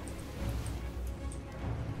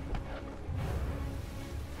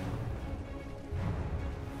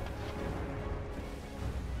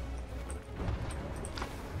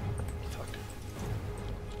 Fuck.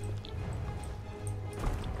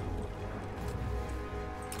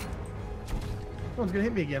 Someone's gonna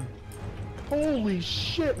hit me again. Holy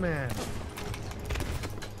shit, man.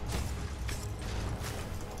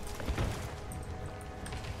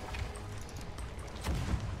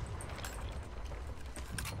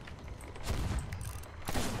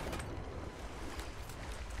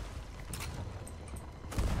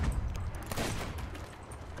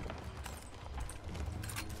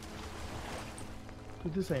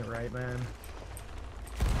 Dude, this ain't right, man.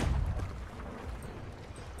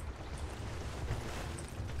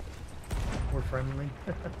 We're friendly.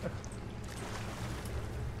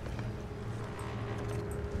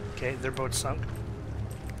 Okay, their boat's sunk.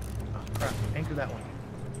 Oh, crap. Anchor that one.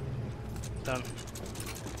 Done.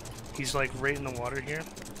 He's like right in the water here.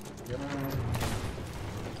 Yep.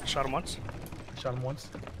 Shot him once. I shot him once.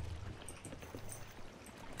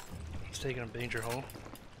 He's taking a danger hole.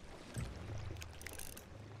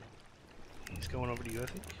 He's going over to you, I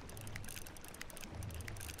think.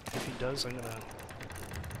 If he does, I'm gonna...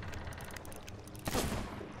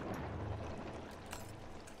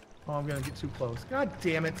 Oh, I'm gonna get too close. God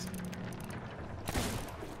damn it.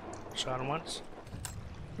 Shot him once.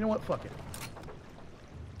 You know what? Fuck it.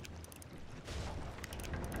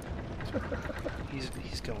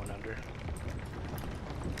 He's going under.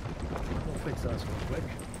 We'll fix us real quick.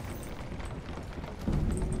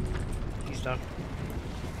 He's done.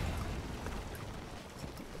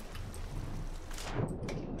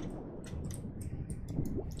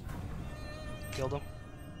 Killed him.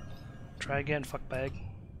 Try again, fuck bag.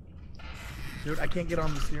 Dude, I can't get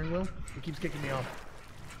on the steering wheel. It keeps kicking me off.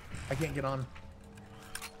 I can't get on.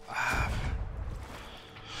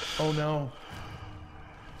 Oh no.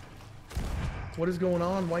 What is going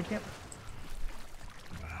on? Why can't...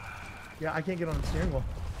 Yeah, I can't get on the steering wheel.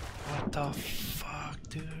 What the fuck,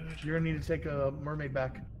 dude? You're gonna need to take a mermaid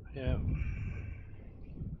back. Yeah.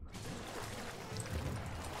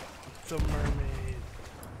 the mermaid.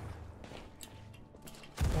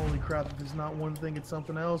 Holy crap, if it's not one thing, it's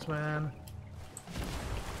something else, man.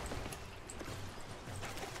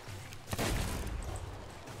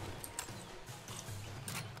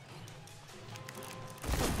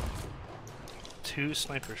 Two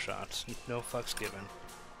sniper shots, no fucks given.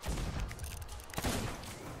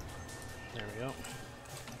 There we go.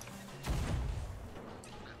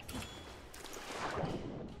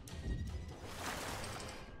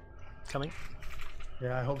 Coming?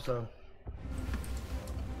 Yeah, I hope so.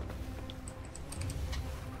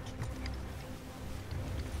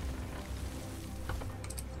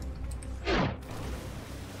 I'm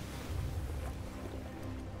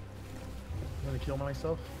gonna kill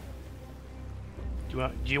myself.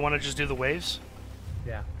 Do you want to just do the waves?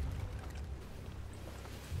 Yeah.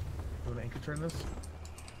 You wanna anchor turn this?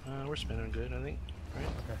 We're spinning good, I think. Right?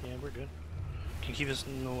 Okay. Yeah, we're good. Can you keep us?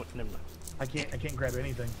 No, never mind. I can't grab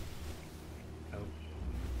anything. Oh.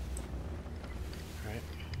 Alright.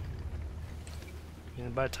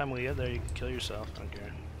 And by the time we get there, you can kill yourself. I don't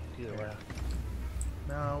care. Either way.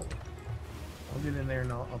 Now, I'll get in there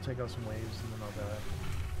and I'll take out some waves and then I'll die.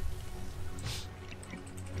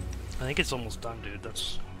 I think it's almost done, dude.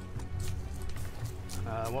 That's...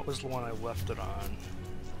 what was the one I left it on?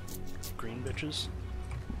 Green bitches?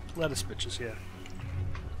 Lettuce bitches, yeah.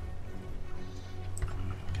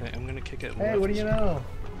 Okay, I'm gonna kick it. Hey, what do you know?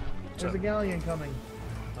 There's up? a galleon coming.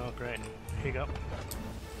 Oh, great. Here you go.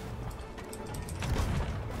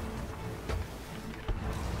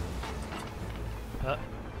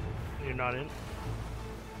 You're not in?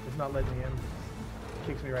 It's not letting me in.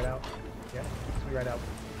 Kicks me right out. Yeah, kicks me right out.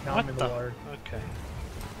 Now What I'm in the water. Okay.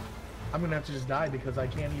 I'm gonna have to just die because I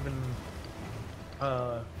can't even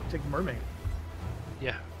take the mermaid.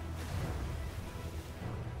 Yeah.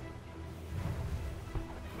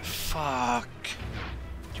 Fuck.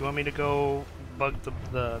 Do you want me to go bug the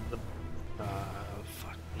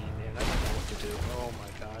fuck me, man. I don't know what to do. Oh my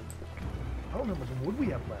god. I don't know how much wood we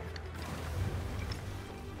have left.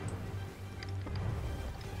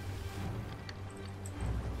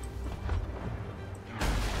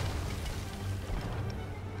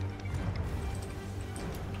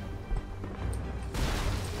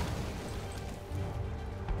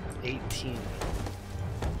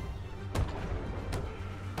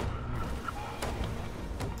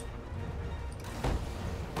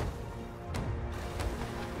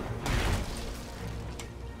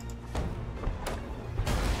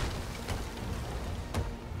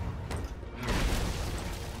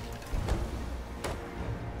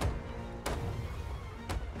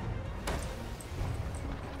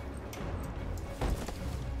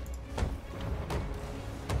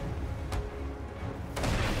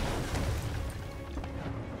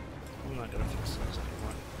 I'm not gonna fix those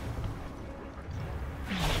anymore.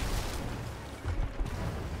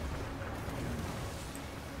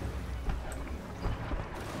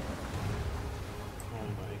 Oh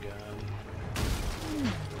my god.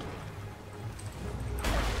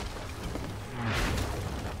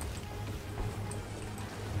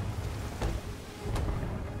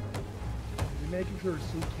 You're making sure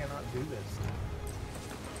Sue cannot do this.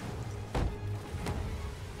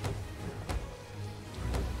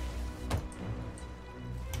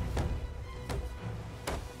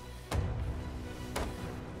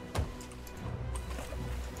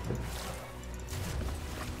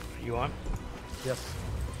 You on? Yes.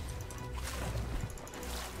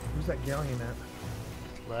 Who's that galleon at?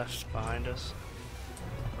 Left behind us.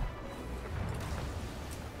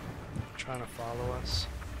 Trying to follow us.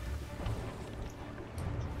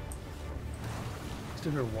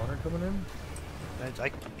 Still hear water coming in? I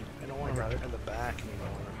don't want to got run it. in the back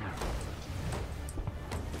anymore.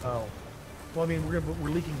 Oh. Well, I mean, we're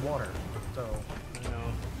leaking water, so... I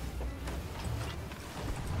know.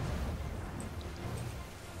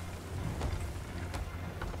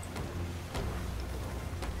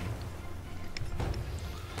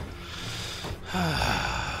 Oh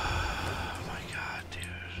my god, dude.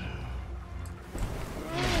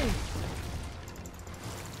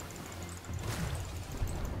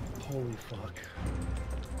 Holy fuck.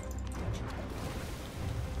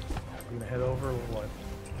 You gonna head over or what?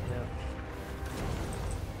 Yeah.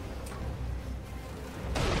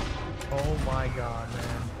 Oh my god,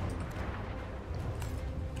 man.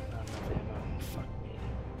 Not enough ammo. Fuck me.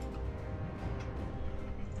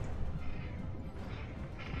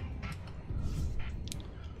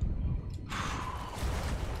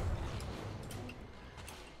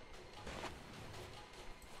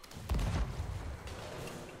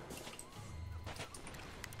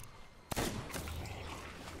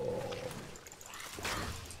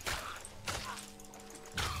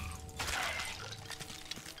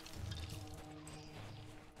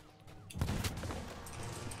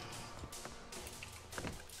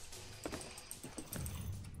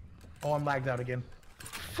 Oh, I'm lagged out again.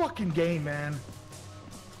 Fucking game, man.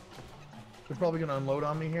 They're probably gonna unload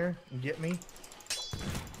on me here and get me.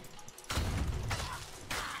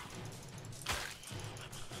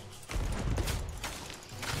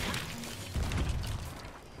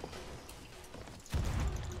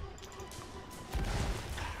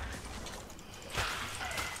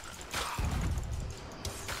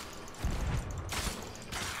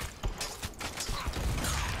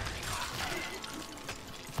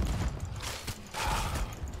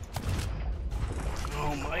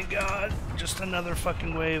 Oh my god, just another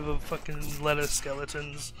fucking wave of fucking lettuce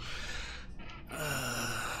skeletons.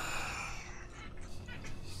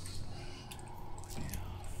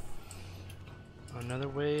 Another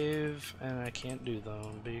wave, and I can't do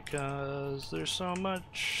them because there's so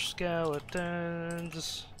much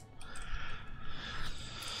skeletons.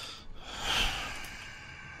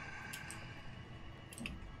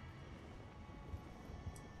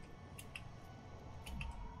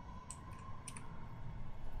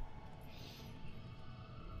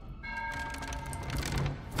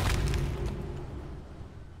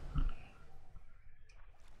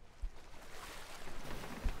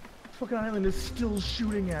 Fucking island is still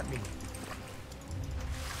shooting at me.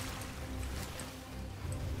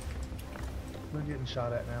 We're getting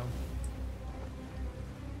shot at now.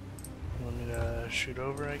 Want me to shoot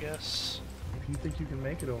over, I guess? If you think you can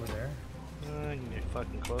make it over there. I can get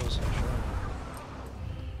fucking close, I'm sure.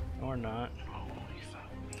 Or not. Holy fuck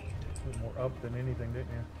me, You're more up than anything, didn't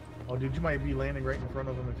you? Oh, dude, you might be landing right in front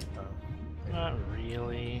of them. dude. Not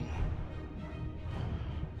really.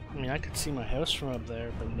 I mean, I could see my house from up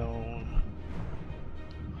there, but no.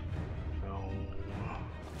 No.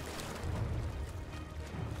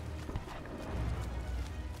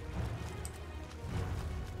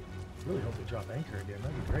 Really hope they drop anchor again.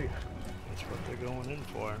 That'd be great. That's what they're going in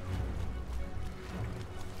for.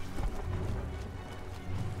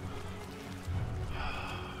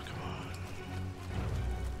 Come on.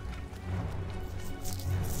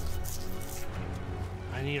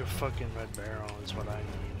 I need a fucking red barrel is what I need.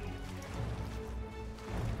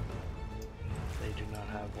 They do not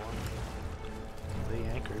have one. They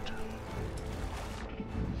anchored.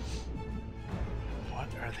 What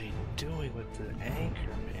are they doing with the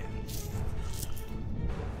anchor, man?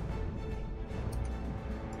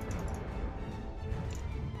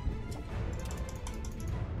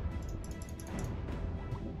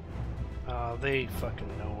 Oh, they fucking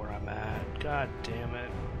know where I'm at. God damn it.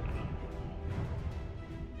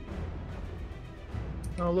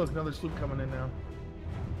 Oh, look, another sloop coming in now.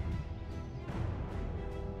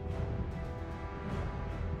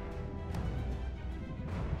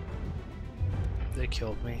 They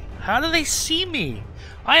killed me. How do they see me?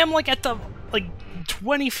 I am like at the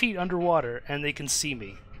 20 feet underwater and they can see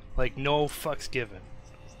me. Like no fucks given.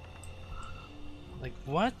 Like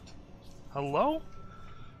what? Hello?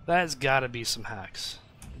 That has gotta be some hacks.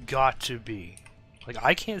 Got to be. Like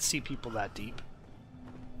I can't see people that deep.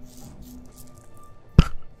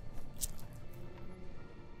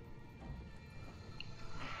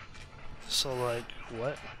 So like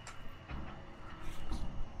what?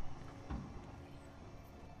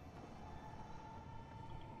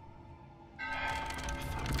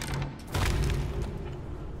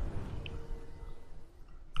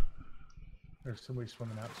 There's somebody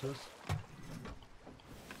swimming out to us.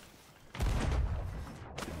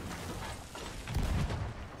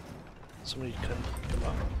 Somebody couldn't come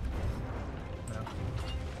up. No.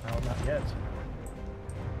 No, not yet.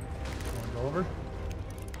 Wanna go over?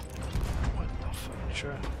 What the fuck?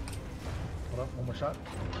 Sure. Hold up, one more shot.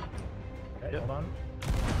 Okay, Yep. hold on.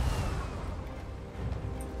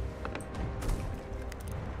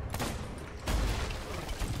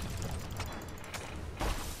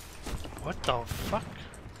 What the fuck?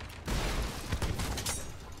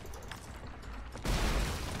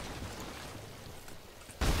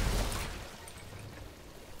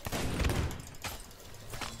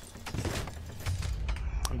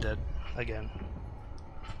 I'm dead. Again.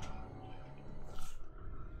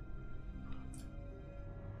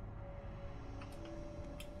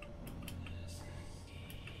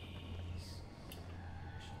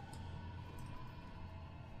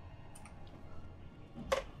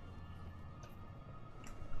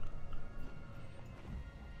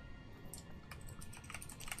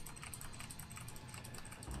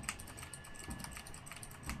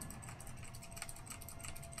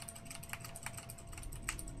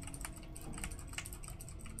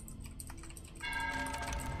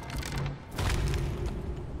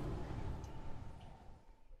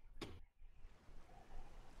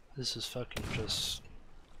 This is fucking just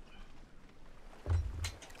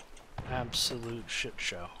absolute shit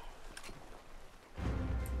show.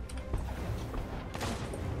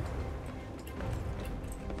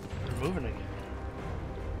 moving again.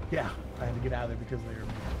 Yeah, I had to get out of there because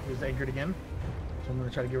it was anchored again. So I'm gonna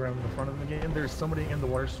try to get around to the front of them again. There's somebody in the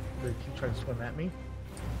water. They keep trying to swim at me.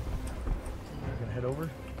 I'm gonna head over.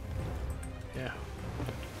 Yeah.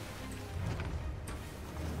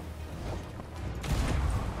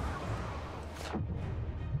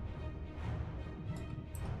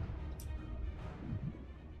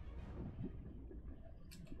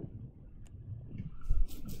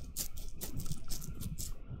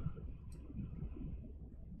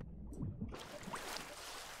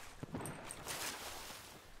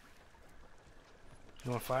 You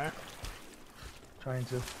want fire? Trying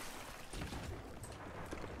to. I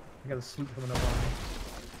got a sloop coming up on me.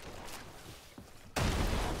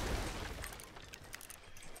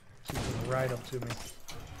 She's coming right up to me.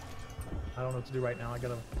 I don't know what to do right now. I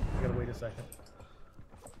gotta wait a second.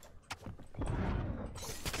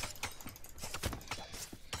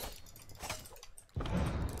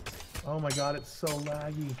 Oh my god, it's so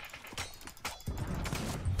laggy.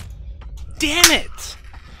 Damn it!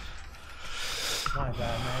 My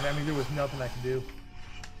bad, man. I mean, there was nothing I could do.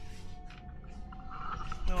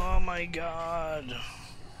 Oh my god.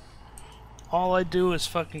 All I do is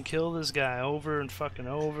fucking kill this guy over and fucking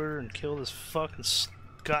over and kill this fucking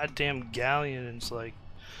goddamn galleon, and it's like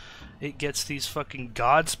it gets these fucking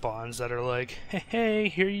god spawns that are like, hey, hey,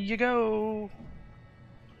 here you go.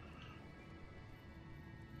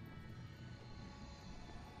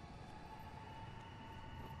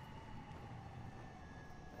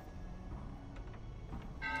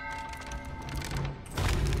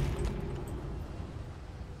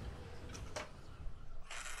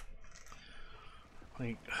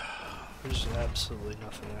 Like, there's absolutely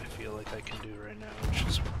nothing I feel like I can do right now, which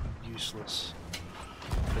is useless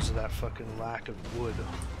because of that fucking lack of wood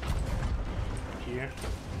here.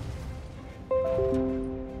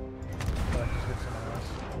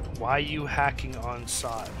 Why are you hacking on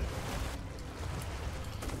sod?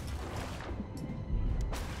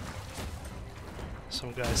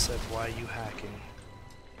 Some guy said, why are you hacking?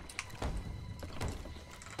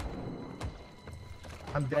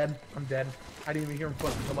 I'm dead. I'm dead. I didn't even hear him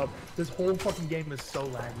fucking come up. This whole fucking game is so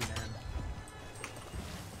laggy, man.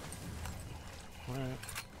 Alright.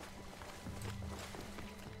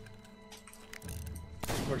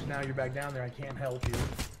 Of course, now you're back down there. I can't help you.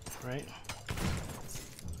 Right?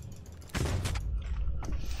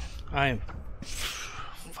 I am...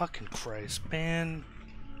 Fucking Christ, man.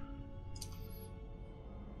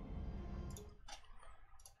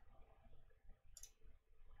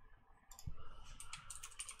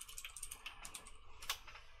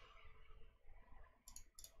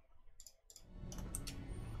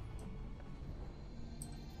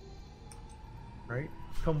 Right?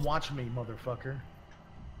 Come watch me, motherfucker.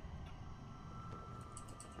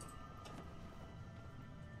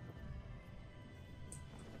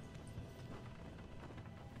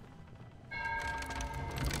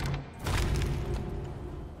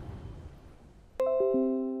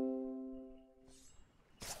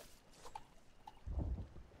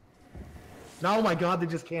 Oh my god, they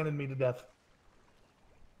just cannoned me to death.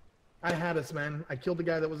 I had us, man. I killed the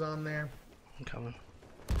guy that was on there. I'm coming.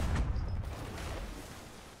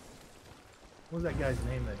 What was that guy's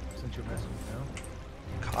name that sent you a message, you know?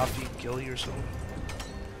 Coffee Gilly or something?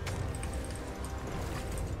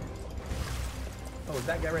 Oh, is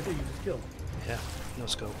that guy right there you just killed? Yeah, no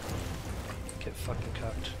scope. Get fucking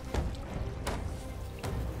cucked.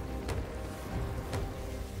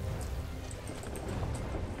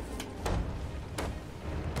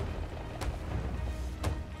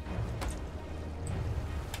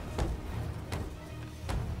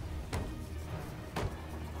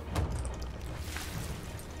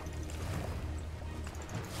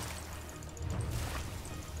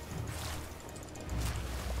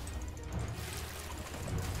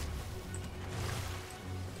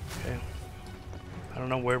 Okay. I don't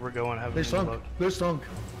know where we're going. I haven't They're even sunk. looked. They're sunk.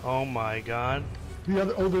 Oh my god. The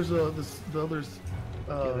other, oh, there's the others. The other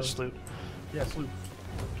sloop. Yeah, sloop.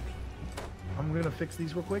 I'm gonna fix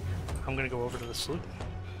these real quick. I'm gonna go over to the sloop.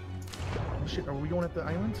 Oh shit, are we going at the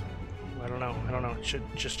island? I don't know. I don't know. Should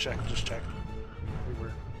just check. Just check. We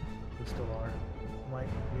were. We still are. Might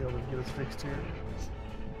be able to get us fixed here.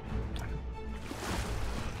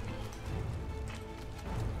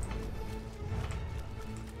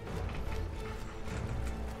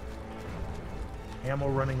 Ammo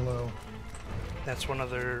running low. That's one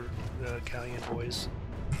of their galleon boys.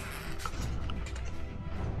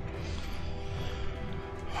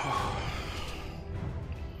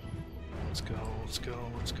 Let's go. Let's go.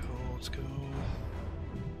 Let's go. Let's go.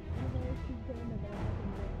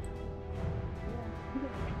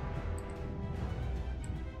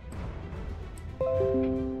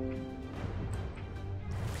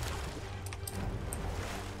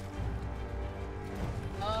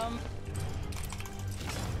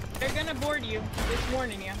 They're gonna board you. Just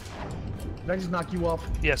warning you. Did I just knock you off?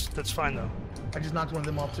 Yes, that's fine though. I just knocked one of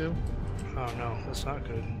them off too. Oh no, that's not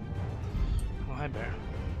good. Oh, hi, Bear.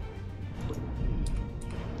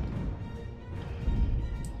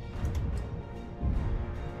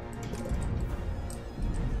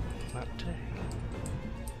 Not today.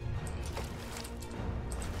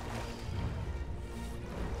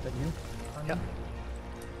 Is that you? Yep.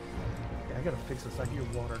 Yeah, I gotta fix this. I hear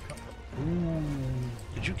water coming. Ooh.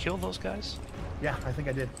 Did you kill those guys? Yeah, I think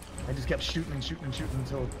I did. I just kept shooting and shooting and shooting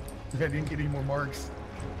until I didn't get any more marks.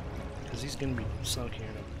 Because he's gonna be sunk here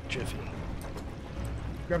in a jiffy.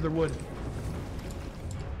 Grab their wood.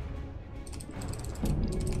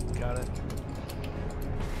 Got it.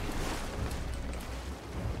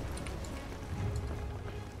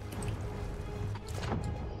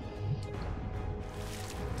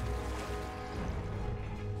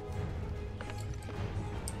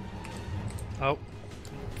 Oh,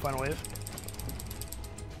 final wave.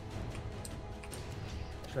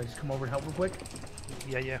 Should I just come over and help real quick?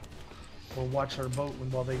 Yeah, yeah. Or watch our boat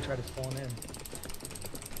while they try to spawn in?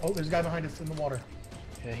 Oh, there's a guy behind us in the water.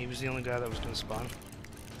 Yeah, he was the only guy that was gonna spawn.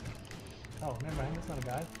 Oh, never mind. That's not a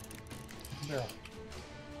guy. Barrel.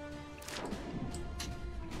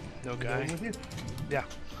 No Is guy. he with you? Yeah.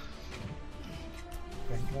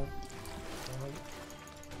 Okay, come on. All right.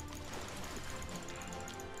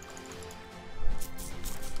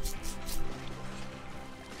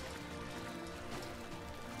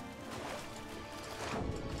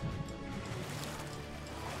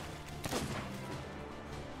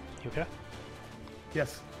 You okay?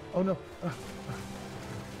 Yes. Oh no. Are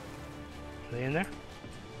they in there?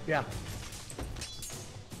 Yeah.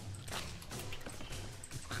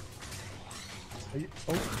 Are you,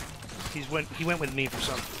 oh, He went with me for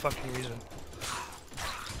some fucking reason.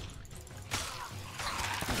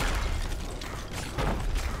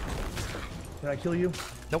 did I kill you?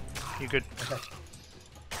 Nope, you're good. Okay.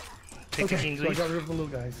 Take the key and so I leave. got rid of the little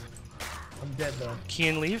guys. I'm dead though. Key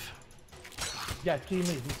and leave. Yeah, key and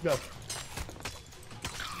leave. Let's go.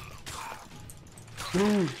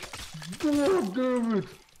 Dude. God damn it.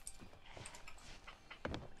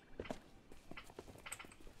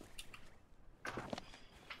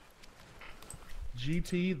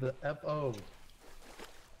 GT the FO.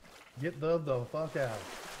 Get the fuck out.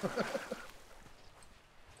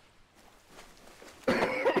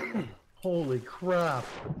 Holy crap.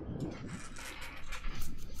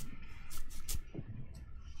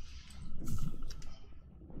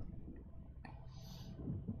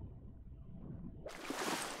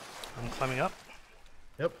 I'm climbing up.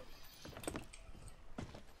 Yep.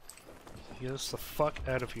 Get us the fuck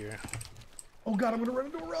out of here. Oh god, I'm gonna run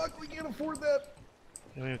into a rock. We can't afford that.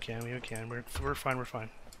 We can. We're fine. We're fine.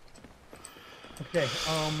 Okay,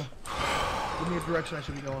 give me a direction I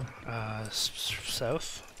should be going.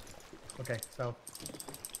 South. Okay, so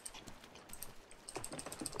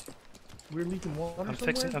we're leaking water I'm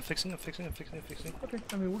somewhere? fixing. Okay,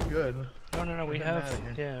 I mean we're good. No. We Get have. outta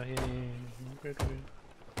here. Yeah. We're good.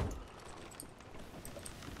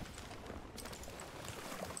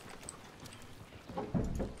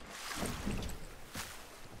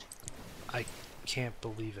 I can't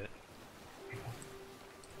believe it.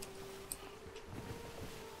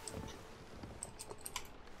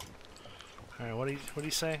 Alright, what do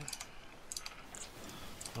you say?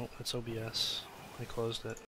 Oh, that's OBS. I closed it.